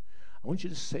 I want you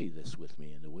to say this with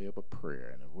me in the way of a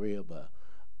prayer, in the way of a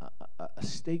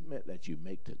statement that you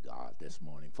make to God this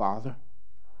morning. Father,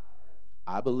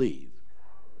 I believe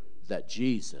that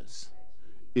Jesus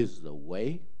is the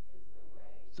way,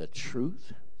 the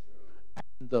truth,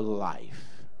 and the life.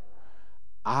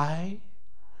 I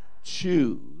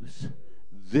choose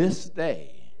this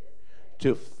day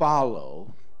to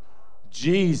follow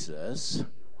Jesus,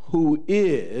 who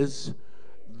is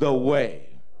the way.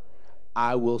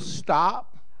 I will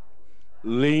stop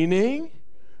leaning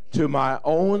to my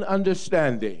own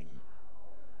understanding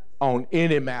on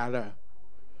any matter.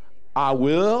 I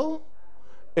will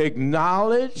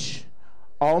acknowledge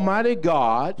Almighty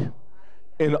God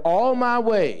in all my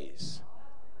ways,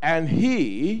 and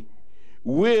He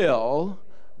will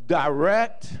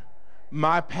direct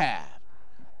my path.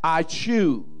 I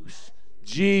choose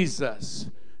Jesus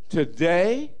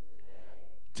today,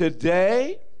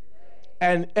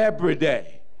 and every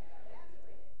day.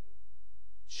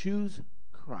 Choose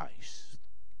Christ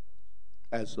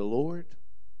as the Lord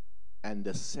and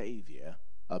the Savior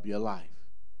of your life.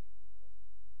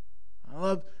 I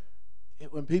love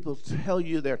it when people tell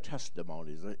you their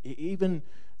testimonies, even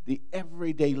the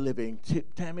everyday living.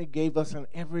 Tammy gave us an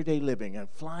everyday living, and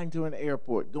flying to an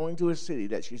airport, going to a city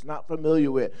that she's not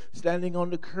familiar with, standing on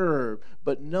the curb,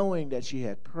 but knowing that she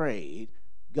had prayed,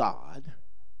 God,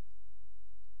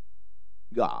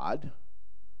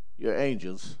 your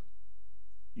angels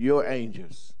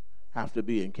have to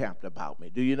be encamped about me.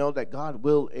 Do you know that God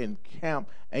will encamp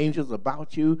angels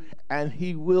about you, and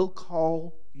He will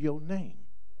call your name?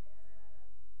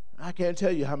 I can't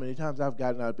tell you how many times I've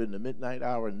gotten up in the midnight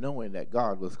hour knowing that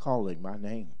God was calling my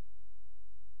name.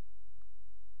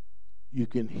 You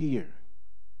can hear.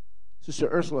 Sister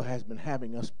Ursula has been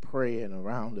having us praying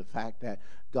around the fact that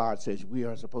God says we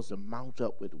are supposed to mount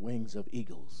up with wings of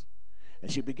eagles.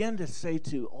 And she began to say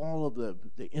to all of the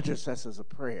intercessors of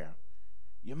prayer,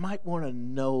 you might want to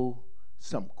know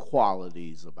some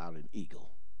qualities about an eagle.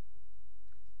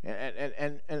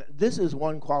 And this is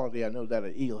one quality I know that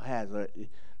an eagle has.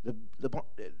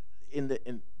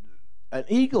 An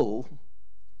eagle,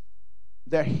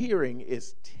 their hearing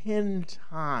is 10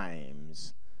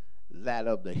 times that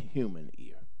of the human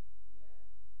ear.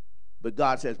 But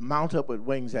God says, mount up with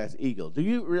wings as eagles. Do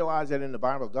you realize that in the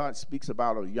Bible, God speaks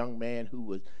about a young man who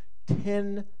was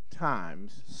 10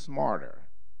 times smarter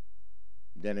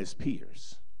than his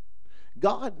peers?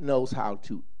 God knows how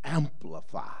to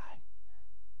amplify.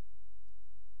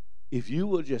 If you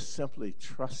will just simply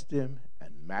trust Him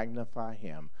and magnify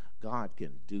Him, God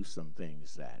can do some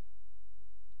things that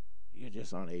you're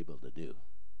just unable to do.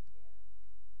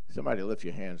 Somebody lift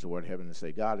your hands toward heaven and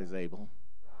say, God is able.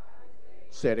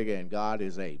 Say it again, God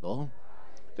is able.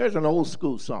 There's an old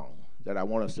school song that I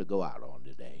want us to go out on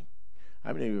today.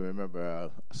 How many of you remember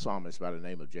a psalmist by the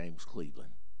name of James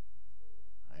Cleveland?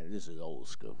 And this is old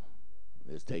school.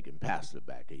 It's taking pastor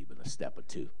back even a step or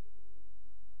two.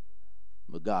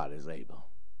 But God is able.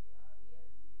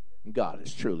 God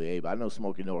is truly able. I know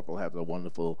Smokey Norfolk has a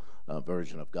wonderful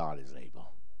version of God is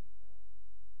able.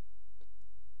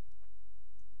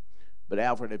 But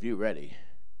Alfred, if you're ready,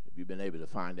 have you been able to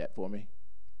find that for me?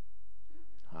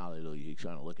 Hallelujah. He's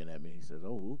kind of looking at me. He says,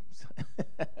 oh, oops.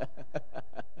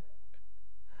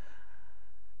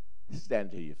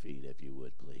 Stand to your feet if you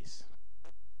would, please.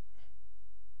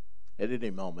 At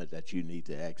any moment that you need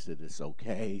to exit, it's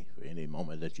okay. For any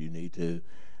moment that you need to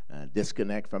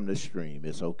disconnect from the stream,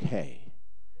 it's okay.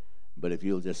 But if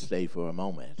you'll just stay for a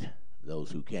moment,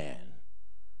 those who can,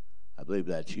 I believe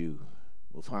that you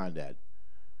will find that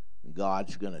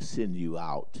God's going to send you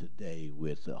out today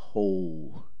with a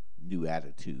whole new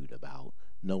attitude about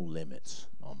no limits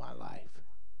on my life.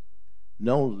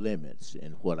 No limits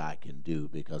in what I can do,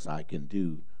 because I can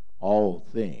do all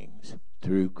things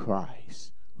through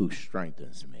Christ who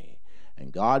strengthens me.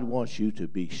 And God wants you to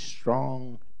be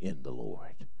strong in the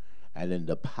Lord and in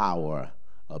the power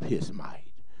of His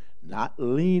might, not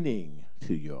leaning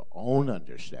to your own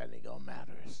understanding on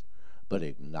matters, but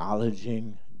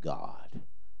acknowledging God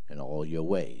in all your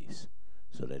ways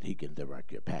so that He can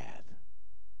direct your path.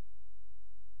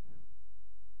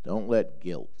 Don't let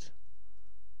guilt,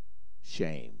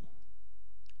 shame,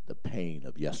 the pain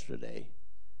of yesterday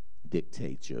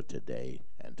dictate your today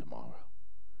and tomorrow.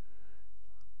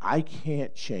 I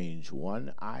can't change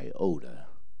one iota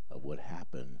of what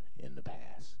happened in the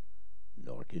past,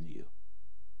 nor can you.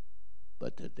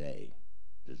 But today,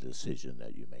 the decision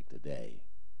that you make today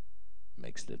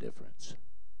makes the difference.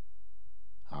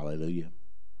 Hallelujah.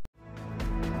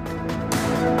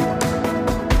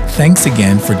 Thanks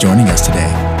again for joining us today.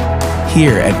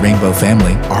 Here at Rainbow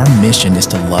Family, our mission is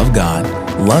to love God,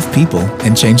 love people,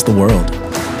 and change the world.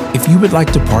 If you would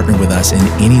like to partner with us in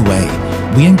any way,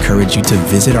 we encourage you to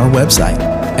visit our website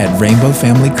at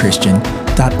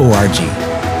rainbowfamilychristian.org